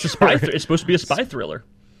be It's supposed to be a spy thriller.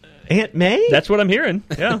 Aunt May? That's what I'm hearing.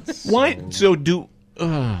 Yeah. Why? So do.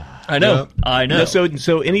 I know. I know. So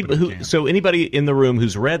anybody in the room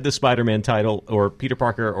who's read the Spider-Man title or Peter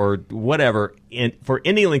Parker or whatever for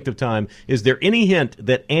any length of time, is there any hint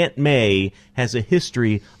that Aunt May has a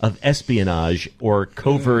history of espionage or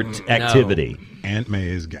covert activity? Aunt May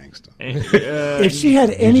is gangster. If she had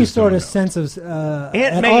any just sort don't of know. sense of Aunt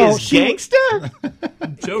at May all, is she- gangster?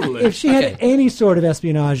 Totally. If she had Okay. any sort of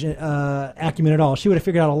espionage acumen at all, she would have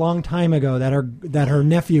figured out a long time ago that her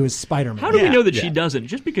nephew is Spider-Man. How do we Yeah. know that she doesn't?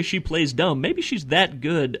 Just because she plays dumb, maybe she's that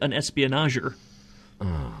good an espionager.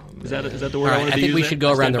 Is that the word All I right, wanted I to think use we there? should go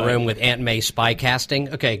around the Stand by room it. with Aunt May spy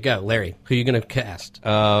casting. Okay, go, Larry. Who are you going to cast?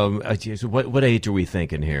 Geez, what age are we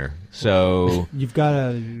thinking here? So You've got a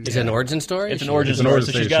Is it an origin story? It's an origin It's an story, origin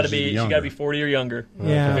so story, she's got to so she's be younger. 40 or younger.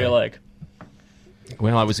 Yeah. I feel like.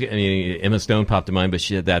 well, Emma Stone popped to mind, but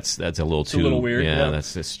that's a little too a little weird, Yeah, yeah.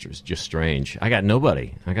 that's just strange. I got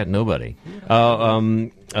nobody. Who's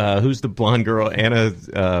the blonde girl? Anna?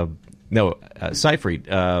 Seyfried.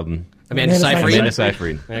 Amanda Amanda Seyfried? Amanda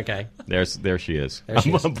Seyfried. Okay. There she is. she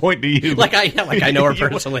is. I'm pointing to you. Like I know her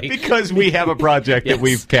personally. Because we have a project that Yes.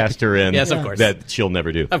 we've cast her in. Yes, of course. That she'll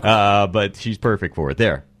never do. Of course. But she's perfect for it.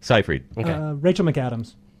 There. Seyfried. Rachel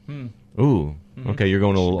McAdams. Ooh. Okay, you're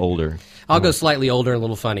going a little older. I'll go slightly older and a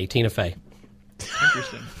little funny. Tina Fey.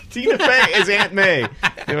 Interesting. Tina Fey is Aunt May.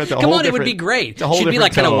 Come on, it would be great. It's a whole She'd be different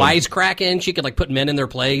like kind of tone. wisecracking. She could like put men in their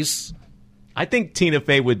place. I think Tina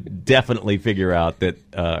Fey would definitely figure out that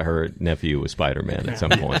her nephew was Spider-Man at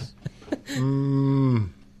some point.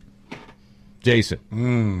 Jason,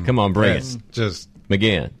 come on, bring That's it. just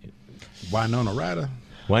McGann. Winona Ryder.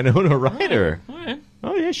 Winona Ryder.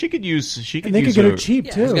 Oh yeah, she could use. And they could get her cheap I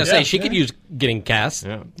too. was gonna say she could use getting cast.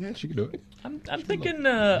 Yeah. Yeah, she could do it. I'm thinking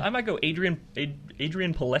I might go Adrian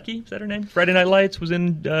Pilecki. Is that her name? Friday Night Lights was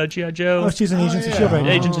in G.I. Joe. Oh, she's in Agents of S.H.I.E.L.D. right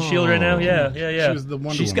now. Agents of S.H.I.E.L.D. right now. Yeah. She was the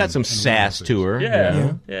Wonder She's Woman got some in the sass Wonder to Woman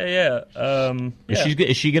her. Yeah.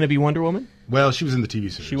 Is she going to be Wonder Woman? series. Well, she was in the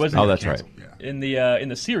TV series. She was. Oh, that's right. Canceled, yeah. in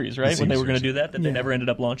the series, right? The When they were series. going to do that they never ended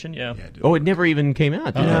up launching. Yeah. Oh, it never even came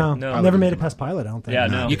out. Did No, it? No. never made it past pilot. I don't think. Yeah,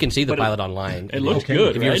 no. You can see the But pilot online. It looks Okay.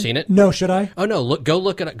 good. Have you ever right? seen it? No, should I? Oh no! Go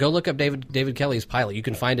look up David Kelly's pilot. You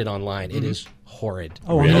can find it online. It is horrid.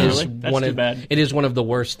 Oh, It really? is That's one too of, bad. It is one of the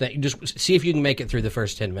worst things. Just see if you can make it through the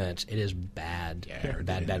first 10 minutes. It is bad,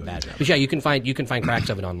 bad. But yeah, you can find cracks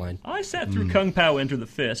of it online. I sat through Kung Pao Enter the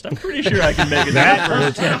Fist. I'm pretty sure I can make it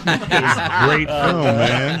that Great film,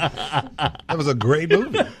 man. That was a great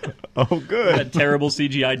movie. Oh, good. that terrible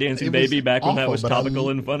CGI dancing It was baby back when that awful, was but I topical l-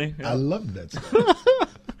 and funny. I loved that stuff.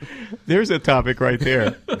 There's a topic right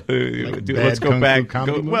there. Let's bad go kung fu back.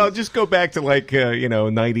 comedy Well, movies? just go back to like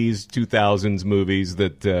 90s, 2000s movies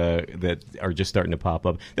that are just starting to pop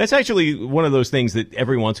up. That's actually one of those things that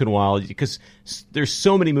every once in a while, because there's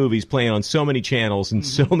so many movies playing on so many channels in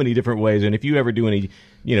so many different ways, and if you ever do any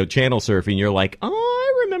channel surfing, you're like, oh,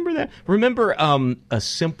 I remember that. Remember A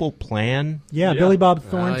Simple Plan? Yeah, Billy Bob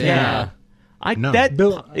Thornton. Yeah. No.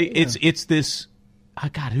 It's this. Oh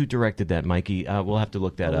God, who directed that, Mikey? We'll have to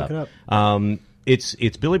look that I'll up. look it up.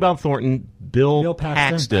 It's Billy Bob Thornton, Bill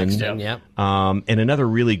Paxton, yeah, and another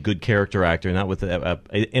really good character actor. Not with and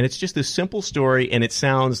it's just this simple story, and it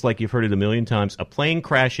sounds like you've heard it a million times. A plane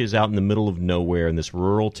crashes out in the middle of nowhere in this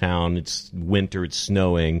rural town. It's winter. It's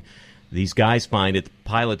snowing. These guys find it. The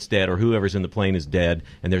pilot's dead, or whoever's in the plane is dead,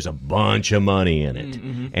 and there's a bunch of money in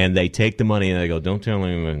it. And they take the money and they go, "Don't tell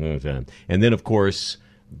anyone." And then, of course,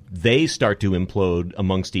 they start to implode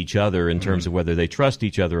amongst each other in terms of whether they trust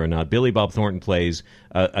each other or not. Billy Bob Thornton plays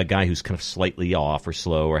a guy who's kind of slightly off or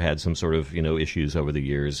slow or had some sort of issues over the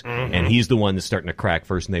years, and he's the one that's starting to crack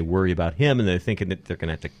first, and they worry about him, and they're thinking that they're going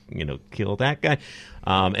to have to kill that guy.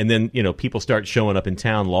 And then people start showing up in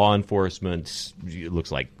town, law enforcement, it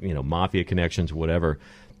looks like mafia connections, whatever.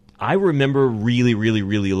 I remember really, really,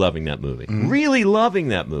 really loving that movie. Really loving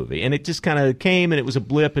that movie. And it just kind of came, and it was a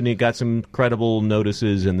blip, and it got some credible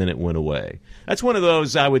notices, and then it went away. That's one of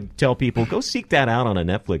those I would tell people, go seek that out on a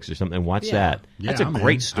Netflix or something and watch that. Yeah, That's a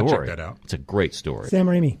great story. I'll check that out. It's a great story. Sam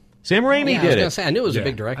Raimi did it. I was going to say, I knew it was a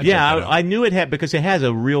big director. Yeah, I knew it had, because it has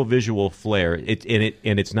a real visual flair. And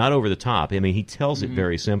it's not over the top. I mean, he tells it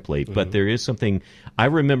very simply, but there is something. I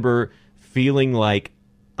remember feeling like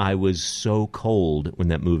I was so cold when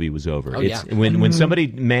that movie was over. When somebody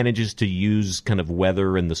manages to use kind of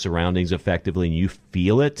weather and the surroundings effectively, and you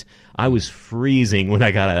feel it, I was freezing when I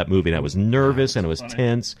got out of that movie, and I was nervous and I was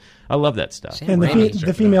tense. I love that stuff. And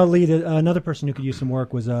the female lead, another person who could use some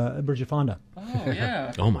work was Bridget Fonda. Oh,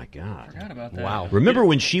 yeah. Oh, my God. I forgot about that. Wow. Remember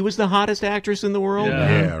when she was the hottest actress in the world?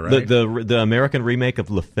 Yeah, right. The American remake of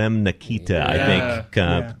La Femme Nikita, I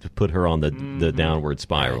think, put her on the downward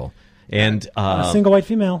spiral. And a single white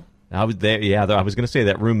female. I was there. Yeah, I was going to say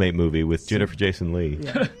that Roommate movie with Jennifer Jason Leigh.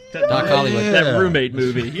 Doc Hollywood. That Roommate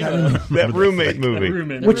movie. That Roommate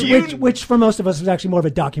movie. Which for most of us was actually more of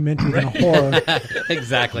a documentary than a horror.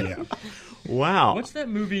 Exactly. Yeah. Wow. What's that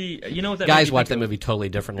movie? You know what that guys movie watch that movie totally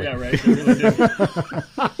differently. Yeah, right. They really do.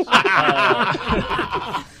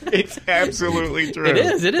 It's absolutely true. It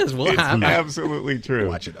is. Well, it's absolutely true.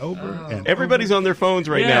 Watch it over. And everybody's on their phones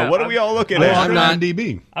right Yeah, now. What are we all looking at? I'm not.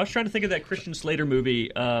 IMDb. I was trying to think of that Christian Slater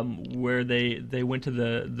movie where they went to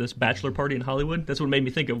this bachelor party in Hollywood. That's what made me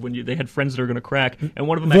think of when they had friends that are going to crack, and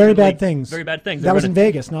one of them Very Bad Things. Very Bad Things. That was in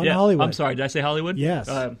Vegas, not in Hollywood. I'm sorry, did I say Hollywood? Yes.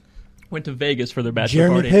 Went to Vegas for their bachelor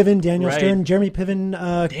Jeremy party. Piven, Daniel Stern. Jeremy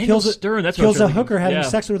Piven kills a hooker having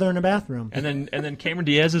sex with her in a bathroom. And then Cameron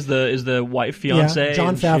Diaz is the wife, fiance. Yeah,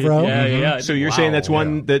 Jon Favreau. Yeah. So you're saying that's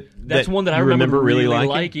one that's one that I you remember really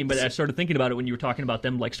liking, but I started thinking about it when you were talking about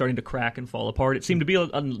them like starting to crack and fall apart. It seemed to be a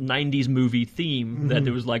 90s movie theme that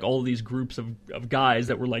there was like all these groups of guys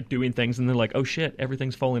that were like doing things, and they're like, oh shit,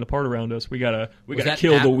 everything's falling apart around us. We gotta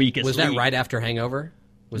kill the weakest. Was that right after Hangover?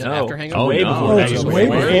 Was it No. after Hangover? Way before. It was way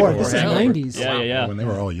before. This is 90s. Yeah. When they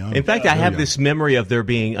were all young. In fact, I have this memory of there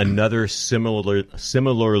being another similarly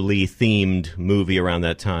themed movie around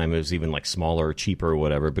that time. It was even like smaller, cheaper, or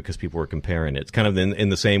whatever, because people were comparing it. It's kind of in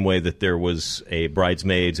the same way that there was a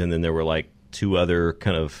Bridesmaids, and then there were like two other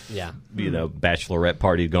kind of bachelorette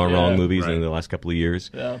party gone wrong movies in the last couple of years.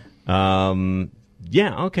 Yeah.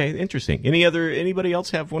 Okay. Interesting. Anybody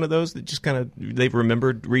else have one of those that just kind of they've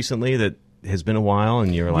remembered recently that has been a while,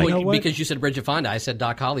 and you're like... Well, because you said Bridget Fonda, I said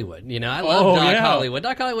Doc Hollywood. I love Doc Hollywood.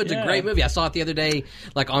 Doc Hollywood's a great movie. I saw it the other day,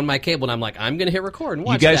 like on my cable, and I'm like, I'm going to hit record and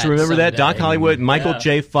watch that. You guys remember someday. that? Doc Hollywood, Michael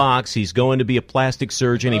J. Fox, he's going to be a plastic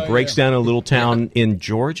surgeon. He breaks down in a little town in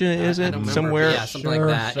Georgia, is it? Somewhere? Yeah, something like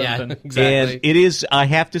that. Something. Yeah, exactly. And it is, I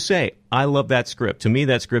have to say, I love that script. To me,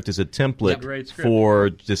 that script is a template for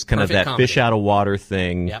just kind Perfect of that comedy. fish out of water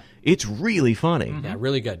thing. Yep. It's really funny. Yeah,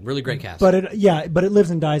 really good. Really great cast. But it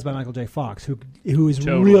lives and dies by Michael J. Fox, who is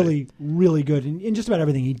really, really good in just about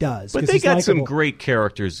everything he does. But they got some great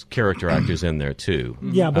character actors in there too.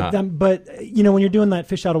 Yeah, but when you're doing that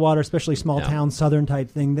fish out of water, especially small town Southern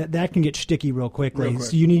type thing, that can get shticky real quickly.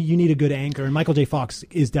 So you need a good anchor, and Michael J. Fox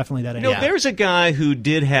is definitely that anchor. There's a guy who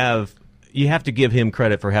did have. You have to give him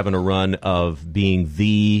credit for having a run of being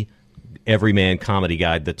the everyman comedy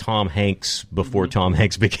guy, the Tom Hanks before Tom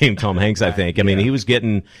Hanks became Tom Hanks. I think. I mean, he was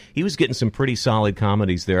getting some pretty solid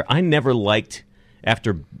comedies there. I never liked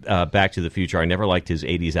after Back to the Future. I never liked his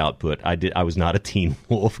 '80s output. I was not a Teen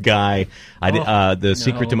Wolf guy. The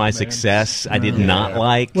Secret to My Success. I did not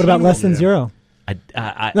like. What about Less Than Zero?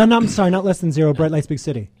 I'm I'm sorry, not Less Than Zero. Bright Lights, Big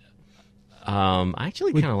City. I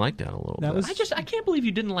actually kind of like that a little bit. I can't believe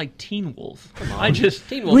you didn't like Teen Wolf.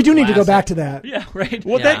 Teen Wolf we do need to go classic. back to that. Yeah, right.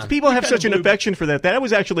 Well, Yeah. people have such an affection for that. That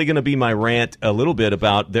was actually going to be my rant a little bit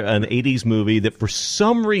about an 80s movie that for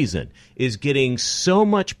some reason is getting so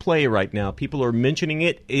much play right now. People are mentioning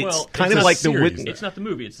it. It's kind of like series, the... It's not the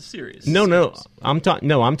movie, it's the series. No. I'm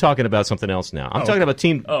talking about something else now. I'm talking about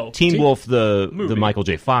Teen Wolf, the Michael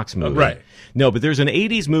J. Fox movie. Right. No, but there's an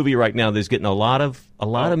 80s movie right now that's getting a lot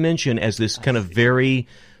of mention as this kind of very,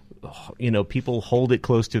 people hold it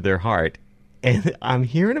close to their heart. And I'm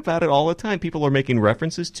hearing about it all the time. People are making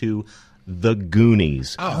references to The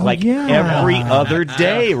Goonies every other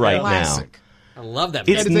day right now. I love that.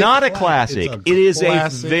 It's not a classic. It is a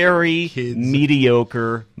very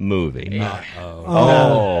mediocre movie. That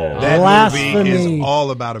movie is all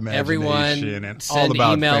about imagination Everyone and send all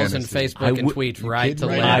about emails fantasy. and Facebook and tweets right to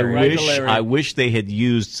Larry. Larry. I wish they had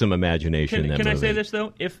used some imagination in that Can I movie. say this,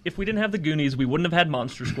 though? If we didn't have the Goonies, we wouldn't have had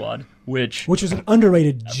Monster Squad, which was an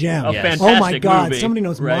underrated gem. A fantastic oh my God! movie, Somebody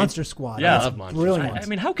knows right? Monster Squad. Yeah. That's I love Monster brilliant. I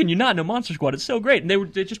mean, how can you not know Monster Squad? It's so great. And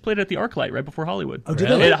they just played it at the ArcLight right before Hollywood. Oh, did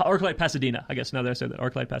they? Yeah, ArcLight Pasadena. I guess now that I said that,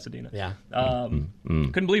 ArcLight Pasadena. Yeah.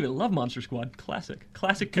 Couldn't believe it. Love Monster Squad. Classic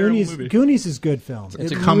terrible movie. Goonies is good film.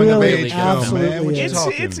 It's a coming of really age film, man. What you is.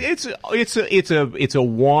 talking? It's a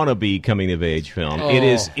wannabe coming of age film.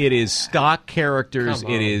 It is stock characters.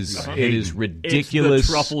 Come on. It is ridiculous. It's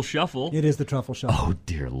the Truffle Shuffle. It is the Truffle Shuffle. Oh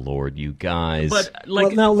dear Lord, you guys! But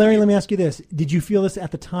well, now, Larry, let me ask you this: did you feel this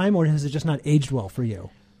at the time, or has it just not aged well for you?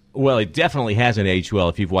 Well, it definitely hasn't aged well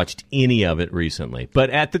if you've watched any of it recently. But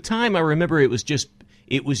at the time, I remember it was just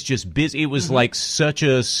busy. It was like such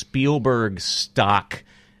a Spielberg stock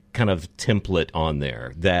kind of template on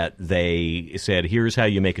there that they said, here's how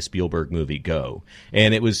you make a Spielberg movie go.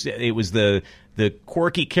 And it was the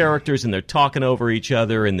quirky characters, and they're talking over each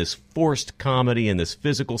other, and this forced comedy and this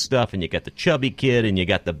physical stuff, and you got the chubby kid, and you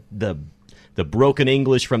got the broken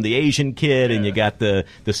English from the Asian kid, and you got the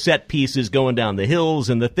set pieces going down the hills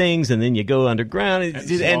and the things, and then you go underground,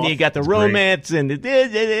 and you got the romance, and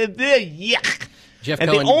yuck. Jeff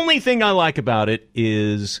And Cohen. the only thing I like about it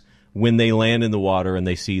is when they land in the water and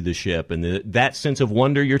they see the ship, and that sense of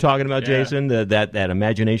wonder you're talking about, Jason, that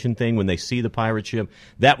imagination thing when they see the pirate ship,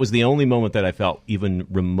 that was the only moment that I felt even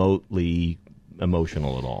remotely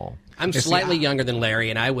emotional at all. I'm slightly younger than Larry,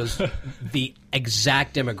 and I was the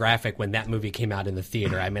exact demographic when that movie came out in the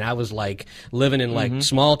theater. I mean, I was like living in like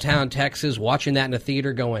small town Texas, watching that in the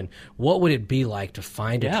theater, going, "What would it be like to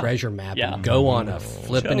find a treasure map and go on a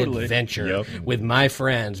flippin' adventure with my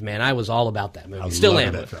friends?" Man, I was all about that movie. Still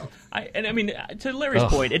am. I mean, to Larry's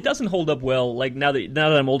point, it doesn't hold up well. Like now that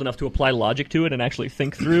I'm old enough to apply logic to it and actually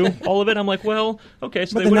think through all of it, I'm like, well, okay,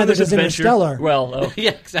 so But they then went on neither this does adventure. Interstellar. Well,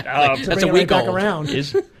 Yeah, exactly. That's a bring it week back old. around.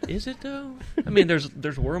 is it though? I mean, there's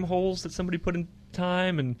wormholes that somebody put in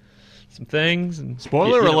time and some things. And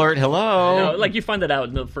Spoiler alert! Hello. You know, like you find that out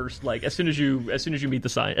in the first, like as soon as you meet the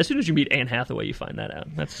sign, as soon as you meet Anne Hathaway, you find that out.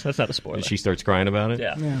 That's not a spoiler. She starts crying about it.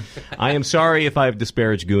 Yeah. I am sorry if I've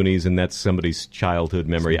disparaged Goonies and that's somebody's childhood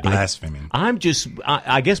memory. Blasphemy. I'm just,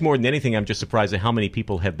 I guess more than anything, I'm just surprised at how many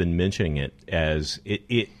people have been mentioning it as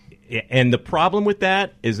it. And the problem with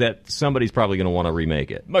that is that somebody's probably going to want to remake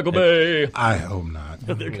it. Michael Bay. I hope not.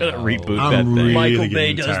 They're going to reboot I'm that thing. really Michael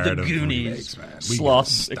Bay getting does tired the of Goonies. remakes, man. We Sloth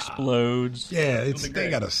gotta stop. explodes. Yeah, they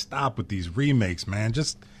got to stop with these remakes, man.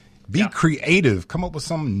 Just be creative. Come up with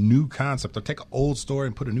some new concept, or take an old story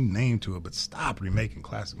and put a new name to it. But stop remaking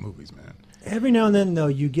classic movies, man. Every now and then, though,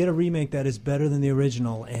 you get a remake that is better than the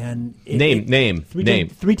original. And Name.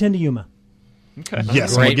 310 to Yuma. Okay.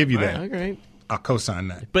 Yes, I'm gonna give you that. Okay. I'll co-sign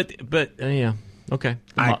that. But yeah. Okay.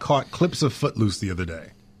 I caught clips of Footloose the other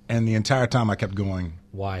day, and the entire time I kept going,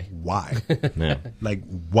 Why? why? Yeah. Like,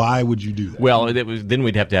 why would you do that? Well, then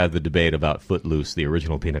we'd have to have the debate about Footloose, the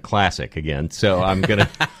original, being a classic again. So I'm gonna.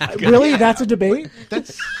 Really? That's a debate?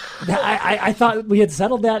 I thought we had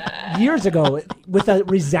settled that years ago with a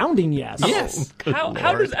resounding yes. Yes. How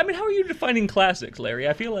are you defining classics, Larry?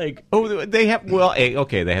 I feel like They have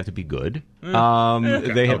they have to be good.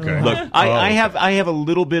 They have look. I have a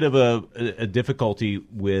little bit of a difficulty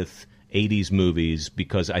with 80s movies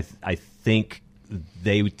because I think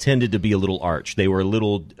they tended to be a little arch. They were a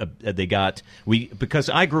little. Because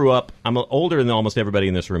I grew up. I'm older than almost everybody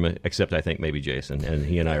in this room, except I think maybe Jason, and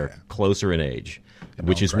he and I are closer in age,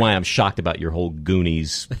 which is why I'm shocked about your whole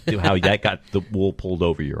Goonies. How that got the wool pulled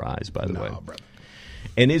over your eyes. By the way, brother.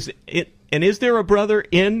 And is there a brother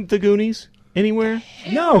in the Goonies anywhere?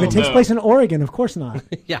 No, it takes place in Oregon. Of course not.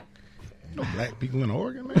 Yeah. No black people in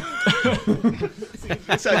Oregon, man.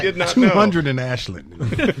 Yes, I did not 200 in Ashland.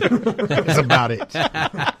 That's about it.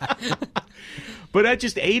 But that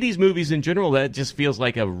just 80s movies in general, that just feels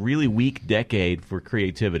like a really weak decade for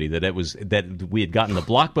creativity. That we had gotten the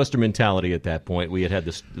blockbuster mentality at that point. We had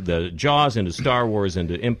the Jaws into Star Wars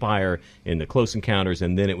into Empire into Close Encounters,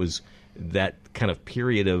 and then it was that kind of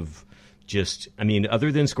period of just, I mean,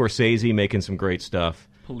 other than Scorsese making some great stuff.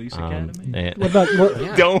 Police Academy. What about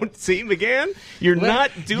Don't see McGann. You're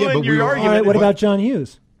not doing your argument. all right, what about John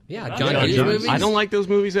Hughes? Yeah, John Hughes movies. I don't like those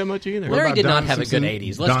movies that much either. Larry did not have Simpson, a good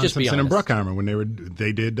 80s. Let's Don just be Simpson honest. and Bruckheimer when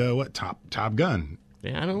they did Top Gun.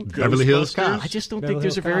 Yeah, I don't. Beverly Hills Cop. I just don't Beverly think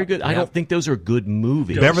those are Hills very Cop. good. I don't think those are good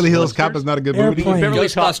movies. Beverly Hills Cop is not a good movie. Airplane. Beverly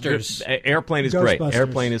Hills Cop- Ghostbusters. Airplane is great. Ghostbusters.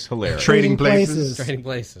 Airplane is hilarious. Trading Places. Trading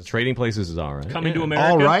Places. Trading Places is all right. Coming to Yeah.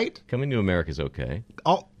 America. All right. Coming to America is okay.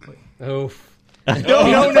 Oh, Oof.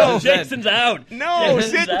 No. Jason's out. No,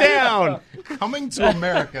 sit down. Coming to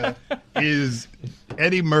America is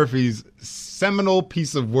Eddie Murphy's seminal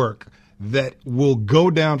piece of work that will go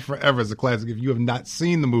down forever as a classic. If you have not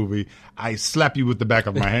seen the movie, I slap you with the back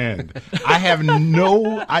of my hand.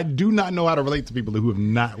 I do not know how to relate to people who have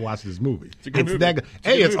not watched this movie. It's good movie. that good.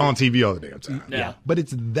 It's on TV all the damn time. Yeah. But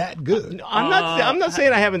it's that good. I'm not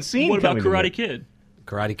saying I haven't seen. What about Coming to Karate America. Kid?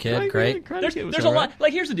 Karate Kid, great. There's a lot.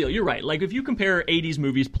 Like, here's the deal. You're right. Like, if you compare '80s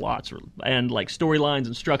movies plots and like storylines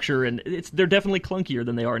and structure, and they're definitely clunkier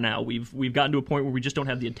than they are now. We've gotten to a point where we just don't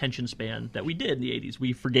have the attention span that we did in the '80s.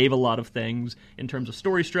 We forgave a lot of things in terms of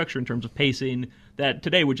story structure, in terms of pacing, that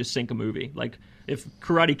today would just sink a movie. Like, if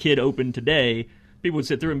Karate Kid opened today, people would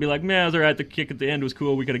sit through and be like, "Man, it was all right. The kick at the end was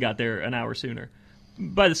cool. We could have got there an hour sooner."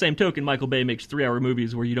 By the same token, Michael Bay makes 3-hour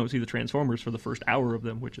movies where you don't see the Transformers for the first hour of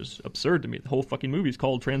them, which is absurd to me. The whole fucking movie is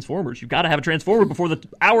called Transformers. You've got to have a Transformer before the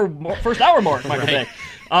first hour mark, Michael Bay.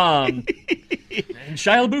 And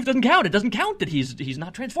Shia LaBeouf doesn't count. It doesn't count that he's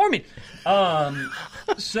not transforming.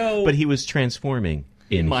 But he was transforming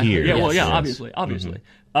in here. Yeah, well, yeah, Yes. obviously.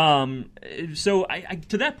 So I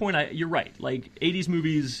to that point, you're right. Like 80s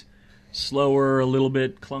movies, slower, a little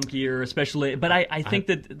bit clunkier, especially. But I think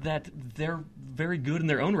that they're very good in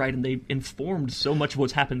their own right, and they informed so much of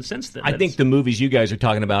what's happened since then. I think the movies you guys are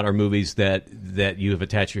talking about are movies that you have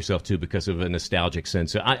attached yourself to because of a nostalgic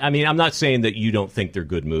sense. I mean, I'm not saying that you don't think they're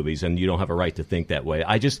good movies, and you don't have a right to think that way.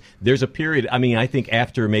 There's a period, I mean, I think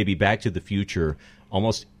after maybe Back to the Future,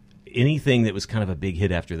 almost anything that was kind of a big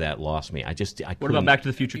hit after that lost me. What about Back to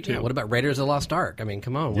the Future 2? Yeah, what about Raiders of the Lost Ark? I mean,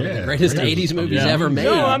 come on. One of the Yeah, greatest Raiders 80s movies ever made.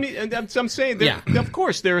 No, I mean, I'm saying that, of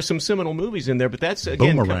course, there are some seminal movies in there, but that's,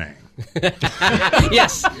 again... Boomerang.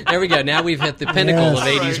 Yes, there we go. Now we've hit the pinnacle of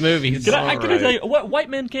 80s movies. Can I tell you, White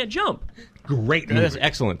Men Can't Jump? Great movie. That's an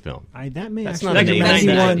excellent film. That may That's actually not be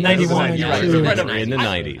an 91, 92. In the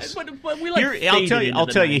 90s. But we like I'll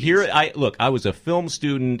tell you here. I was a film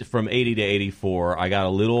student from 80 to 84. I got a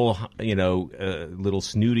little, little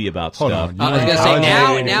snooty about Hold stuff. on. I was going to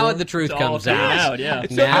say, now the truth comes out. Yeah.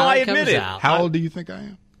 So Now I it admit comes it. out. How old do you think I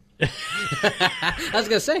am? I was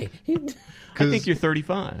going to say. I think you're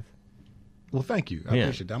 35. Well, thank you. I Yeah.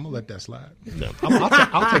 appreciate that. I'm going to let that slide. No.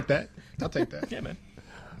 I'll take that. I'll take that. Yeah, man.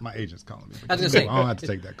 My agent's calling me. I was gonna say- I don't have to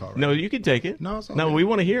take that call right No, you can take it. No, it's all no, good. we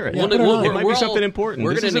want to hear it. We'll- it might we're be something all- important.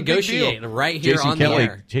 We're This going to is a big deal. negotiate right here Jason on Kelly,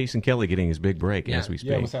 the air. Jason Kelly getting his big break as we speak.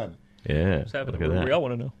 Yeah, what's happening? Yeah, What's happening? look at that. We all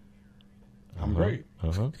want to know. I'm great.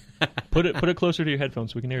 Put it closer to your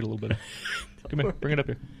headphones so we can hear it a little bit. Come here, bring it up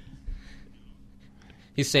here.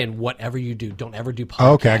 He's saying, whatever you do, don't ever do podcasts.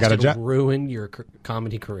 Oh, okay, I got a It'll job. ruin your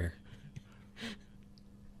comedy career.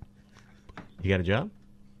 You got a job?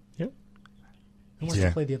 Who wants Yeah.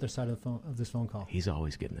 to play the other side of this phone call? He's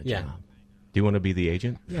always getting a Yeah. job. Do you want to be the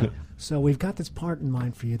agent? Yeah. So we've got this part in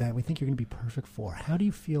mind for you that we think you're going to be perfect for. How do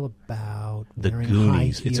you feel about The wearing Goonies. high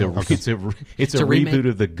It's heels? a remake. reboot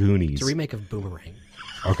of the Goonies. It's a remake of Boomerang.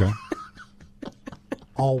 Okay.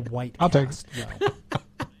 all white. I'll take cast, though.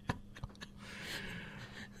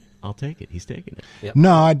 I'll take it. He's taking it.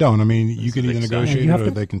 No, I don't. I mean, you can is either exciting. negotiate You it have or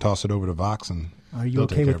to- they can toss it over to Vox and Are you they'll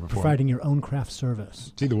okay take care with of it for me. providing your own craft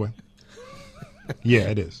service? It's either way. Yeah,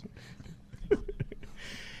 it is.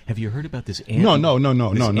 Have you heard about this? No.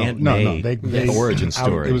 Aunt May They origin I-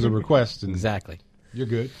 story. It was a request. And Exactly. You're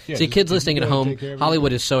good. Yeah, See, just- kids listening you at go home, take care of it.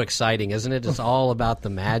 Hollywood is so exciting, isn't it? It's all about the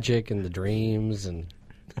magic and the dreams and...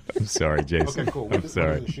 I'm sorry, Jason. Okay, cool. I'm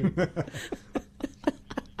sorry.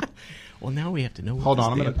 Well, now we have to know what Hold this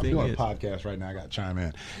on, I'm damn thing doing a is. podcast right now. I got to chime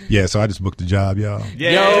in. Yeah, so I just booked a job, y'all.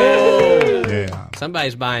 Yo! Yeah.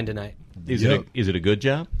 Somebody's buying tonight. Is Yep. it a good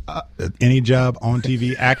job? Any job on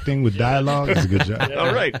TV acting with dialogue is a good job.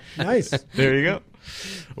 All right. Nice. There you go.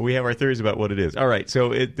 We have our theories about what it is. All right.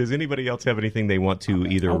 So, does anybody else have anything they want to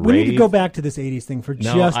either We need to go back to this 80s thing for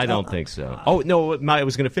No, just... I don't think so. Oh, no, I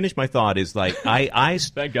was going to finish my thought is like,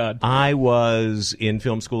 Thank God. I was in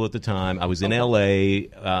film school at the time. I was in L.A.,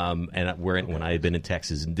 and when I had been in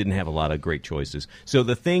Texas and didn't have a lot of great choices. So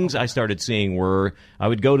the things I started seeing were, I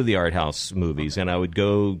would go to the art house movies, and I would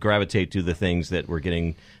go gravitate to the things that were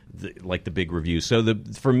getting... like the big reviews. So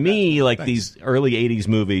for me, like these early 80s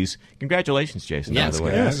movies, congratulations, Jason, by the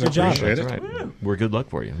way. Good job. Appreciate it. Right. We're good luck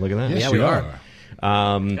for you. Look at that. Yes, Yeah, we you are.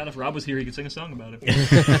 God, if Rob was here, he could sing a song about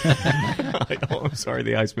it. I'm sorry,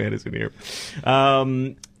 the Iceman isn't here.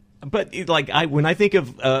 But when I think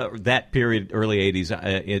of that period, early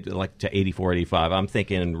 80s, like to 84, 85, I'm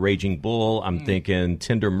thinking Raging Bull. I'm thinking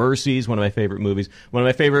Tender Mercies, one of my favorite movies. One of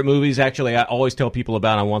my favorite movies, actually, I always tell people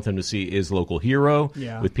about, I want them to see, is Local Hero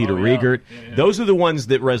with Peter Riegert. Yeah. Those are the ones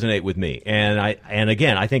that resonate with me. And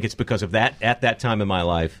again, I think it's because of that, at that time in my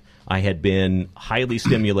life, I had been highly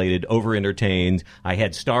stimulated, over-entertained. I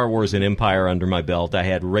had Star Wars and Empire under my belt. I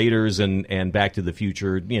had Raiders and Back to the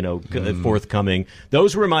Future, forthcoming.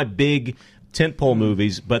 Those were my big tentpole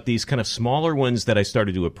movies, but these kind of smaller ones that I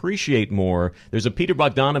started to appreciate more. There's a Peter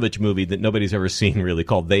Bogdanovich movie that nobody's ever seen, really,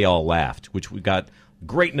 called They All Laughed, which we got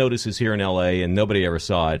great notices here in L.A., and nobody ever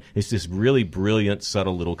saw it. It's this really brilliant,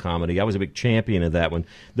 subtle little comedy. I was a big champion of that one.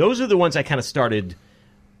 Those are the ones I kind of started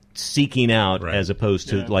seeking out as opposed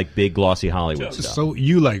to like big glossy Hollywood stuff. So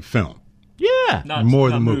you like film? Yeah, Not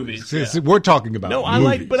than movies. See, we're talking about no,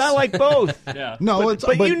 movies. I like both. Yeah. No,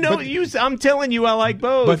 I'm telling you, I like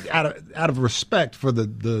both. But out of respect for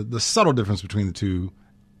the subtle difference between the two,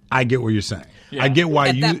 I get what you're saying. Yeah. I get why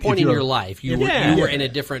At you. that point if in you're- your life, you were in a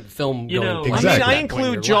different film going place. Exactly. I at that point in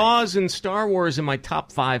include your Jaws and Star Wars in my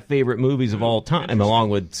top 5 favorite movies of all time,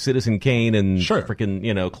 along with Citizen Kane and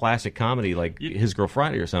freaking classic comedy like His Girl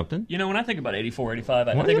Friday or something. When I think about 84, 85,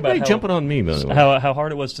 I Why think are about they jumping on me, by the way? how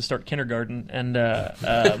hard it was to start kindergarten, and like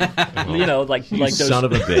those Son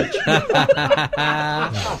of a bitch.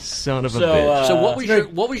 Son of a bitch. So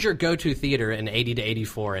what was your go-to theater in 80 to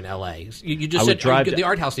 84 in L.A.? You just said the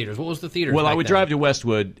art house theaters. What was the theater? Well, I would drive to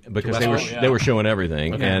Westwood because they were showing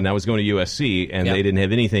everything, and I was going to USC, and they didn't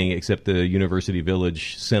have anything except the University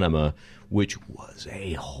Village Cinema, which was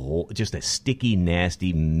just a sticky,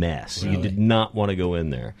 nasty mess. Really? You did not want to go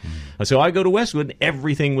in there. So I go to Westwood, and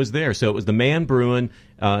everything was there. So it was the Man Bruin,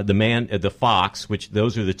 the Fox, which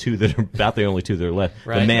those are the two that are about the only two that are left.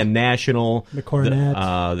 Right. The Man National, the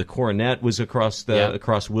Coronet. The Coronet was across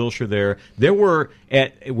Wilshire there. There were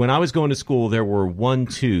when I was going to school, there were 1,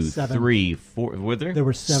 2, 3, 4. Were there? There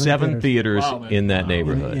were 7 theaters in that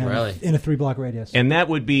neighborhood. Really? In a 3-block radius. And that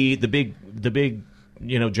would be the big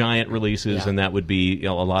giant releases, and that would be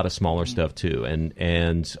a lot of smaller stuff too,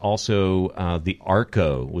 and also the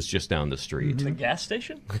Arco was just down the street. The gas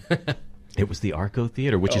station. It was the Arco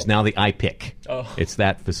Theater, which is now the iPic. Oh. It's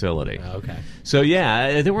that facility. Okay. So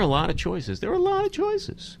there were a lot of choices. So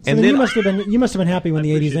and then you must have been happy when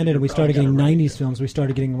the 80s ended and we started getting 90s films. We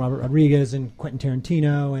started getting Robert Rodriguez and Quentin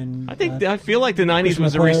Tarantino, and I feel like the 90s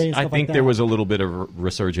was I think there was a little bit of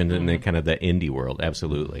resurgence in the kind of the indie world,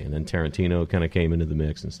 absolutely, and then Tarantino kind of came into the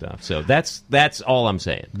mix and stuff. So that's all I'm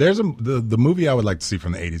saying. There's the movie I would like to see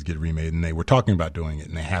from the 80s get remade, and they were talking about doing it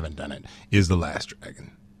and they haven't done it, is The Last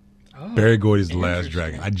Dragon. Barry Gordy's The Last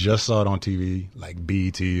Dragon. I just saw it on TV, like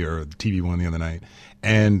BET or TV One the other night,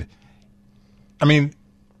 and I mean,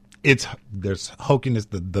 there's hokiness.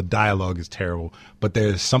 The dialogue is terrible, but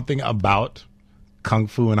there's something about Kung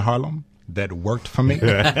Fu in Harlem that worked for me,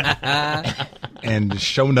 and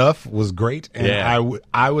Show Enough was great, and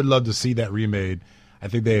I would love to see that remade. I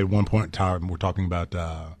think they at one point in time were talking about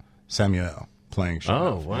Samuel playing Show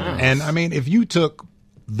Enough. Oh wow! And I mean, if you took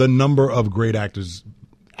the number of great actors,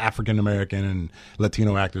 African American and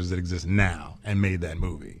Latino actors that exist now, and made that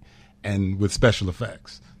movie, and with special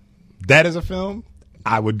effects, that is a film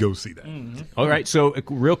I would go see that. Mm-hmm. All right, so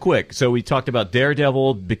real quick, so we talked about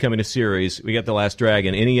Daredevil becoming a series. We got The Last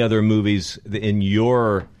Dragon. Any other movies in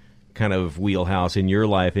your kind of wheelhouse, in your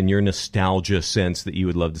life, in your nostalgia sense that you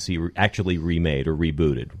would love to see actually remade or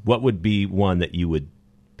rebooted? What would be one that you would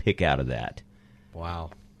pick out of that? Wow.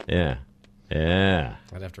 Yeah.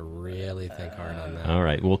 I'd have to really think hard on that. All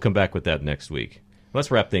right, we'll come back with that next week.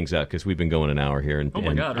 Let's wrap things up because we've been going an hour here. And, oh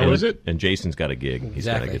my God, is it? And Jason's got a gig.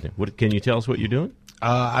 Exactly. Can you tell us what you're doing?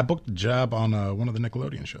 I booked a job on one of the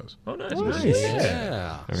Nickelodeon shows. Oh, nice.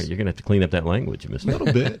 Yeah. All right, you're going to have to clean up that language, Mr. A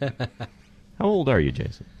little bit. How old are you,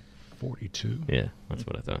 Jason? 42. Yeah, that's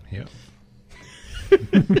what I thought. Yeah.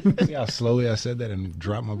 See how slowly I said that and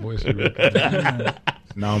dropped my voice?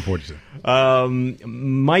 No, unfortunately.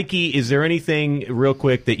 Mikey, is there anything real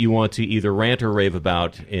quick that you want to either rant or rave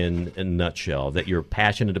about in a nutshell, that you're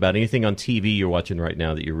passionate about? Anything on TV you're watching right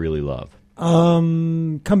now that you really love?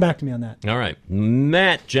 Come back to me on that. All right.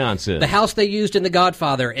 Matt Johnson. The house they used in The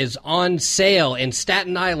Godfather is on sale in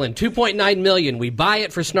Staten Island. $2.9 million. We buy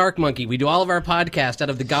it for Snark Monkey. We do all of our podcast out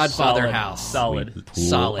of the Godfather house. Solid.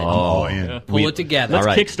 Oh, yeah. Pull it together. Let's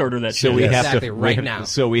right. Kickstarter that shit. So we have Exactly, to right now.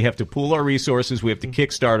 So we have to pool our resources. We have to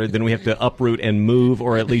Kickstarter. Then we have to uproot and move,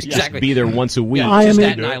 or at least Exactly. just be there once a week. Yeah. I am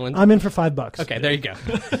Staten in. Island. I'm in for $5. Okay, there you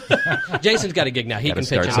go. Jason's got a gig now. He can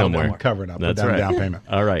start pitch in somewhere. more. Covered up. Put That's down right. down payment.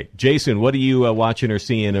 All right, Jason, what are you watching or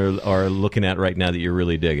seeing or looking at right now that you're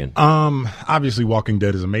really digging? Obviously, Walking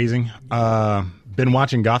Dead is amazing. Been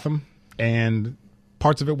watching Gotham, and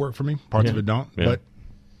parts of it work for me, parts of it don't. Yeah.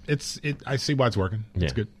 But I see why it's working.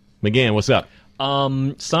 It's good. McGann, what's up?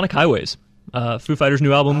 Sonic Highways. Foo Fighters'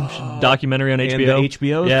 new album, documentary on HBO. And the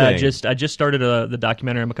HBO yeah, thing. I just started the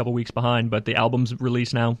documentary. I'm a couple weeks behind, but the album's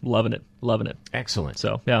released now. Loving it. Excellent.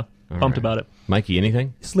 So yeah, pumped about it. Mikey,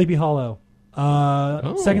 anything? Sleepy Hollow.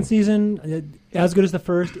 Second season, as good as the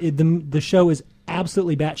first. The show is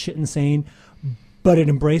absolutely batshit insane, but it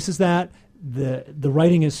embraces that. The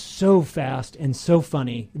writing is so fast and so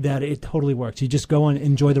funny that it totally works. You just go and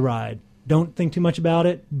enjoy the ride. Don't think too much about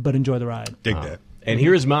it, but enjoy the ride. Dig that. And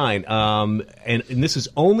here's mine, and this is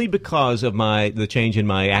only because of the change in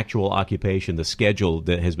my actual occupation, the schedule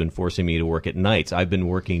that has been forcing me to work at nights. I've been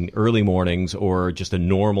working early mornings or just a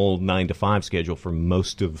normal 9 to 5 schedule for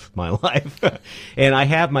most of my life. And I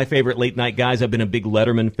have my favorite late night guys. I've been a big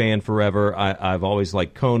Letterman fan forever. I've always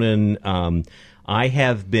liked Conan. I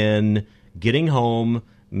have been getting home,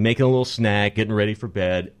 making a little snack, getting ready for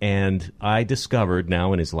bed, and I discovered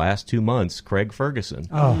now in his last 2 months, Craig Ferguson.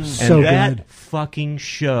 Oh, and so that good. fucking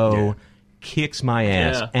show kicks my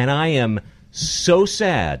ass. Yeah. And I am so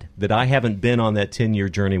sad that I haven't been on that 10-year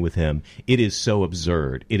journey with him. It is so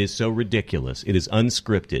absurd. It is so ridiculous. It is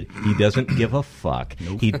unscripted. He doesn't give a fuck.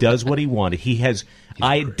 He does what he wanted.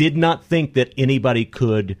 I did not think that anybody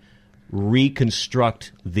could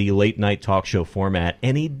reconstruct the late night talk show format,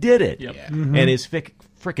 and he did it. Yep. And his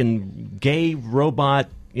freaking gay robot,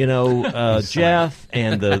 Jeff,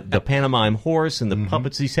 and the pantomime horse and the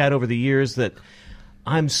puppets he's had over the years, that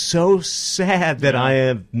I'm so sad that I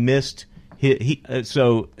have missed.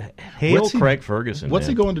 So hail Craig Ferguson. What's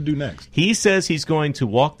man. he going to do next? He says he's going to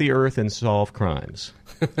walk the earth and solve crimes.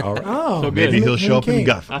 All right. Oh, Maybe he'll show up in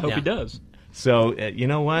Gotham. I hope he does. So you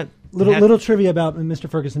know what? Little trivia about Mr.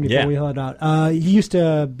 Ferguson before Yeah. we head out. He used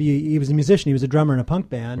to be. He was a musician. He was a drummer in a punk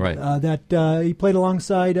band. Right. That he played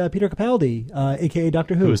alongside Peter Capaldi, aka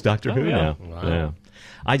Doctor Who. Who is Doctor Who yeah. now? Wow. Yeah.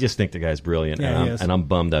 I just think the guy's brilliant, Yeah, he is. and I'm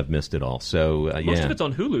bummed I've missed it all. So Most yeah. of it's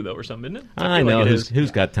on Hulu though, or something, isn't it? I feel know like it is.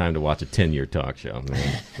 who's got time to watch a 10-year talk show.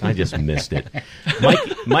 Man. I just missed it.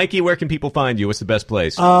 Mikey, where can people find you? What's the best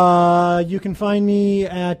place? You can find me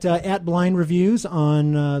at Blind Reviews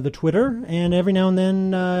on the Twitter, and every now and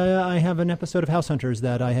then I have an episode of House Hunters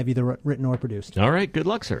that I have either written or produced. All right, good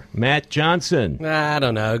luck, sir. Matt Johnson. I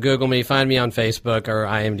don't know. Google me. Find me on Facebook or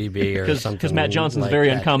IMDb or something. Because Matt Johnson's a like very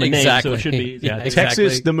that. uncommon Exactly. name, so it should be easy. Yeah, Yeah, exactly.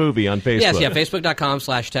 Texas the Movie on Facebook. Yes, yeah.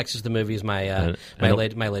 Facebook.com/Texas the Movie is my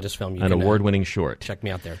latest film. You An can, award-winning short. check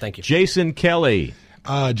me out there. Thank you. Jason Kelly.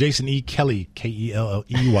 Jason E. Kelly, Kelley,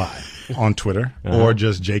 on Twitter, or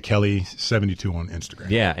just jkelly72 on Instagram.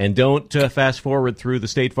 Yeah, and don't fast forward through the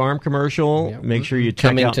State Farm commercial. Make sure you check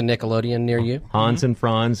Coming out to Nickelodeon near you. Hans and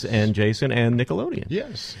Franz and Jason and Nickelodeon.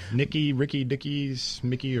 Yes. Nicky, Ricky, Dickies,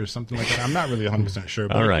 Mickey, or something like that. I'm not really 100% sure.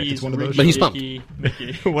 But All right. It's one of those But he's shows.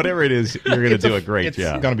 pumped. Whatever it is, you're going to do a great It's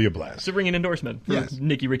job. going to be a blast. It's a ringing endorsement for Yes.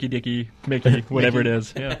 Nicky, Ricky, Dicky, Mickey, whatever it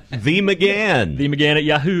is. Yeah. The McGann. The McGann at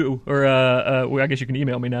Yahoo, or well, I guess you can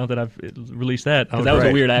email me now that I've released that, because that was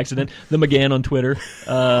great. a weird accident. The McGann on Twitter,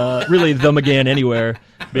 really the McGann anywhere,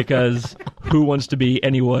 because who wants to be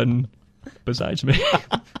anyone besides me?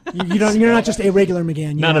 You're not just a regular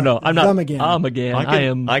McGann. No, I'm not. The McGann. I'm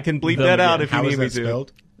McGann. I can bleep the that out McGann. if you How need is me that to.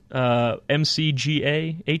 spelled?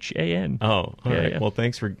 McGahan. Oh, all right. Yeah. Well,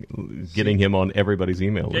 thanks for getting him on everybody's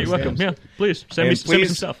email Yeah, list. you're welcome. Yeah, please send me some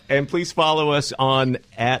stuff. And please follow us on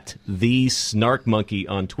 @TheSnarkMonkey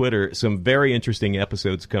on Twitter. Some very interesting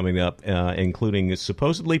episodes coming up, including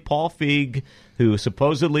supposedly Paul Feig, who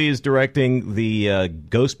supposedly is directing the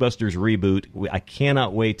Ghostbusters reboot. I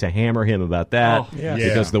cannot wait to hammer him about that, yes.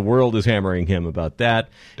 because the world is hammering him about that.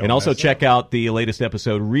 And also mess check out the latest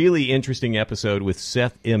episode, really interesting episode with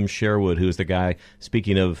Seth M. Sherwood, who's the guy,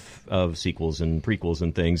 speaking of sequels and prequels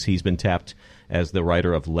and things, he's been tapped as the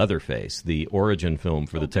writer of Leatherface, the origin film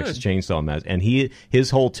for the Texas Chainsaw Massacre. And his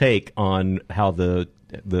whole take on how the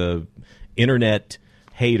internet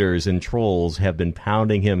haters and trolls have been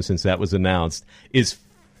pounding him since that was announced is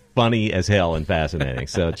funny as hell and fascinating.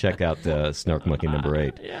 So check out Snark Monkey number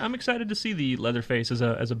 8. Yeah, I'm excited to see the Leatherface as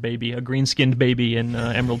a baby, a green-skinned baby in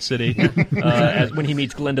Emerald City when he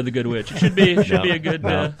meets Glinda the Good Witch. It should be a good.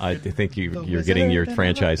 I think you're getting your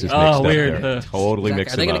franchises mixed weird. up there. Totally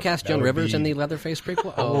mixed. Are they going to cast Joan Rivers in the Leatherface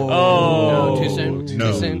prequel? Oh, no, too soon.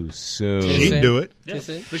 No. Too soon. She'd do it. Yeah.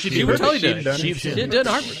 But She would totally do it. She did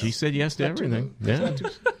Harvard. She said yes to everything. Yeah.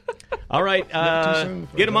 All right,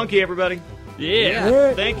 get a monkey, everybody.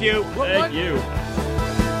 Yeah. Thank you. Thank you.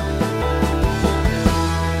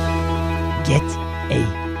 Get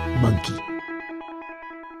a monkey.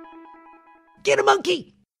 Get a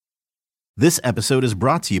monkey! This episode is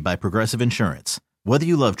brought to you by Progressive Insurance. Whether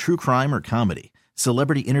you love true crime or comedy,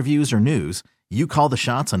 celebrity interviews or news, you call the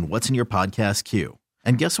shots on what's in your podcast queue.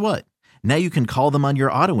 And guess what? Now you can call them on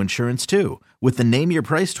your auto insurance too with the Name Your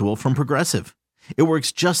Price tool from Progressive. It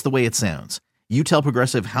works just the way it sounds. You tell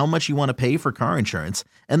Progressive how much you want to pay for car insurance,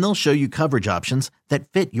 and they'll show you coverage options that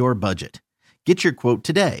fit your budget. Get your quote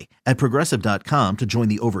today at Progressive.com to join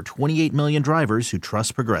the over 28 million drivers who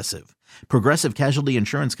trust Progressive. Progressive Casualty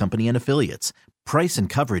Insurance Company and Affiliates. Price and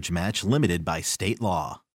coverage match limited by state law.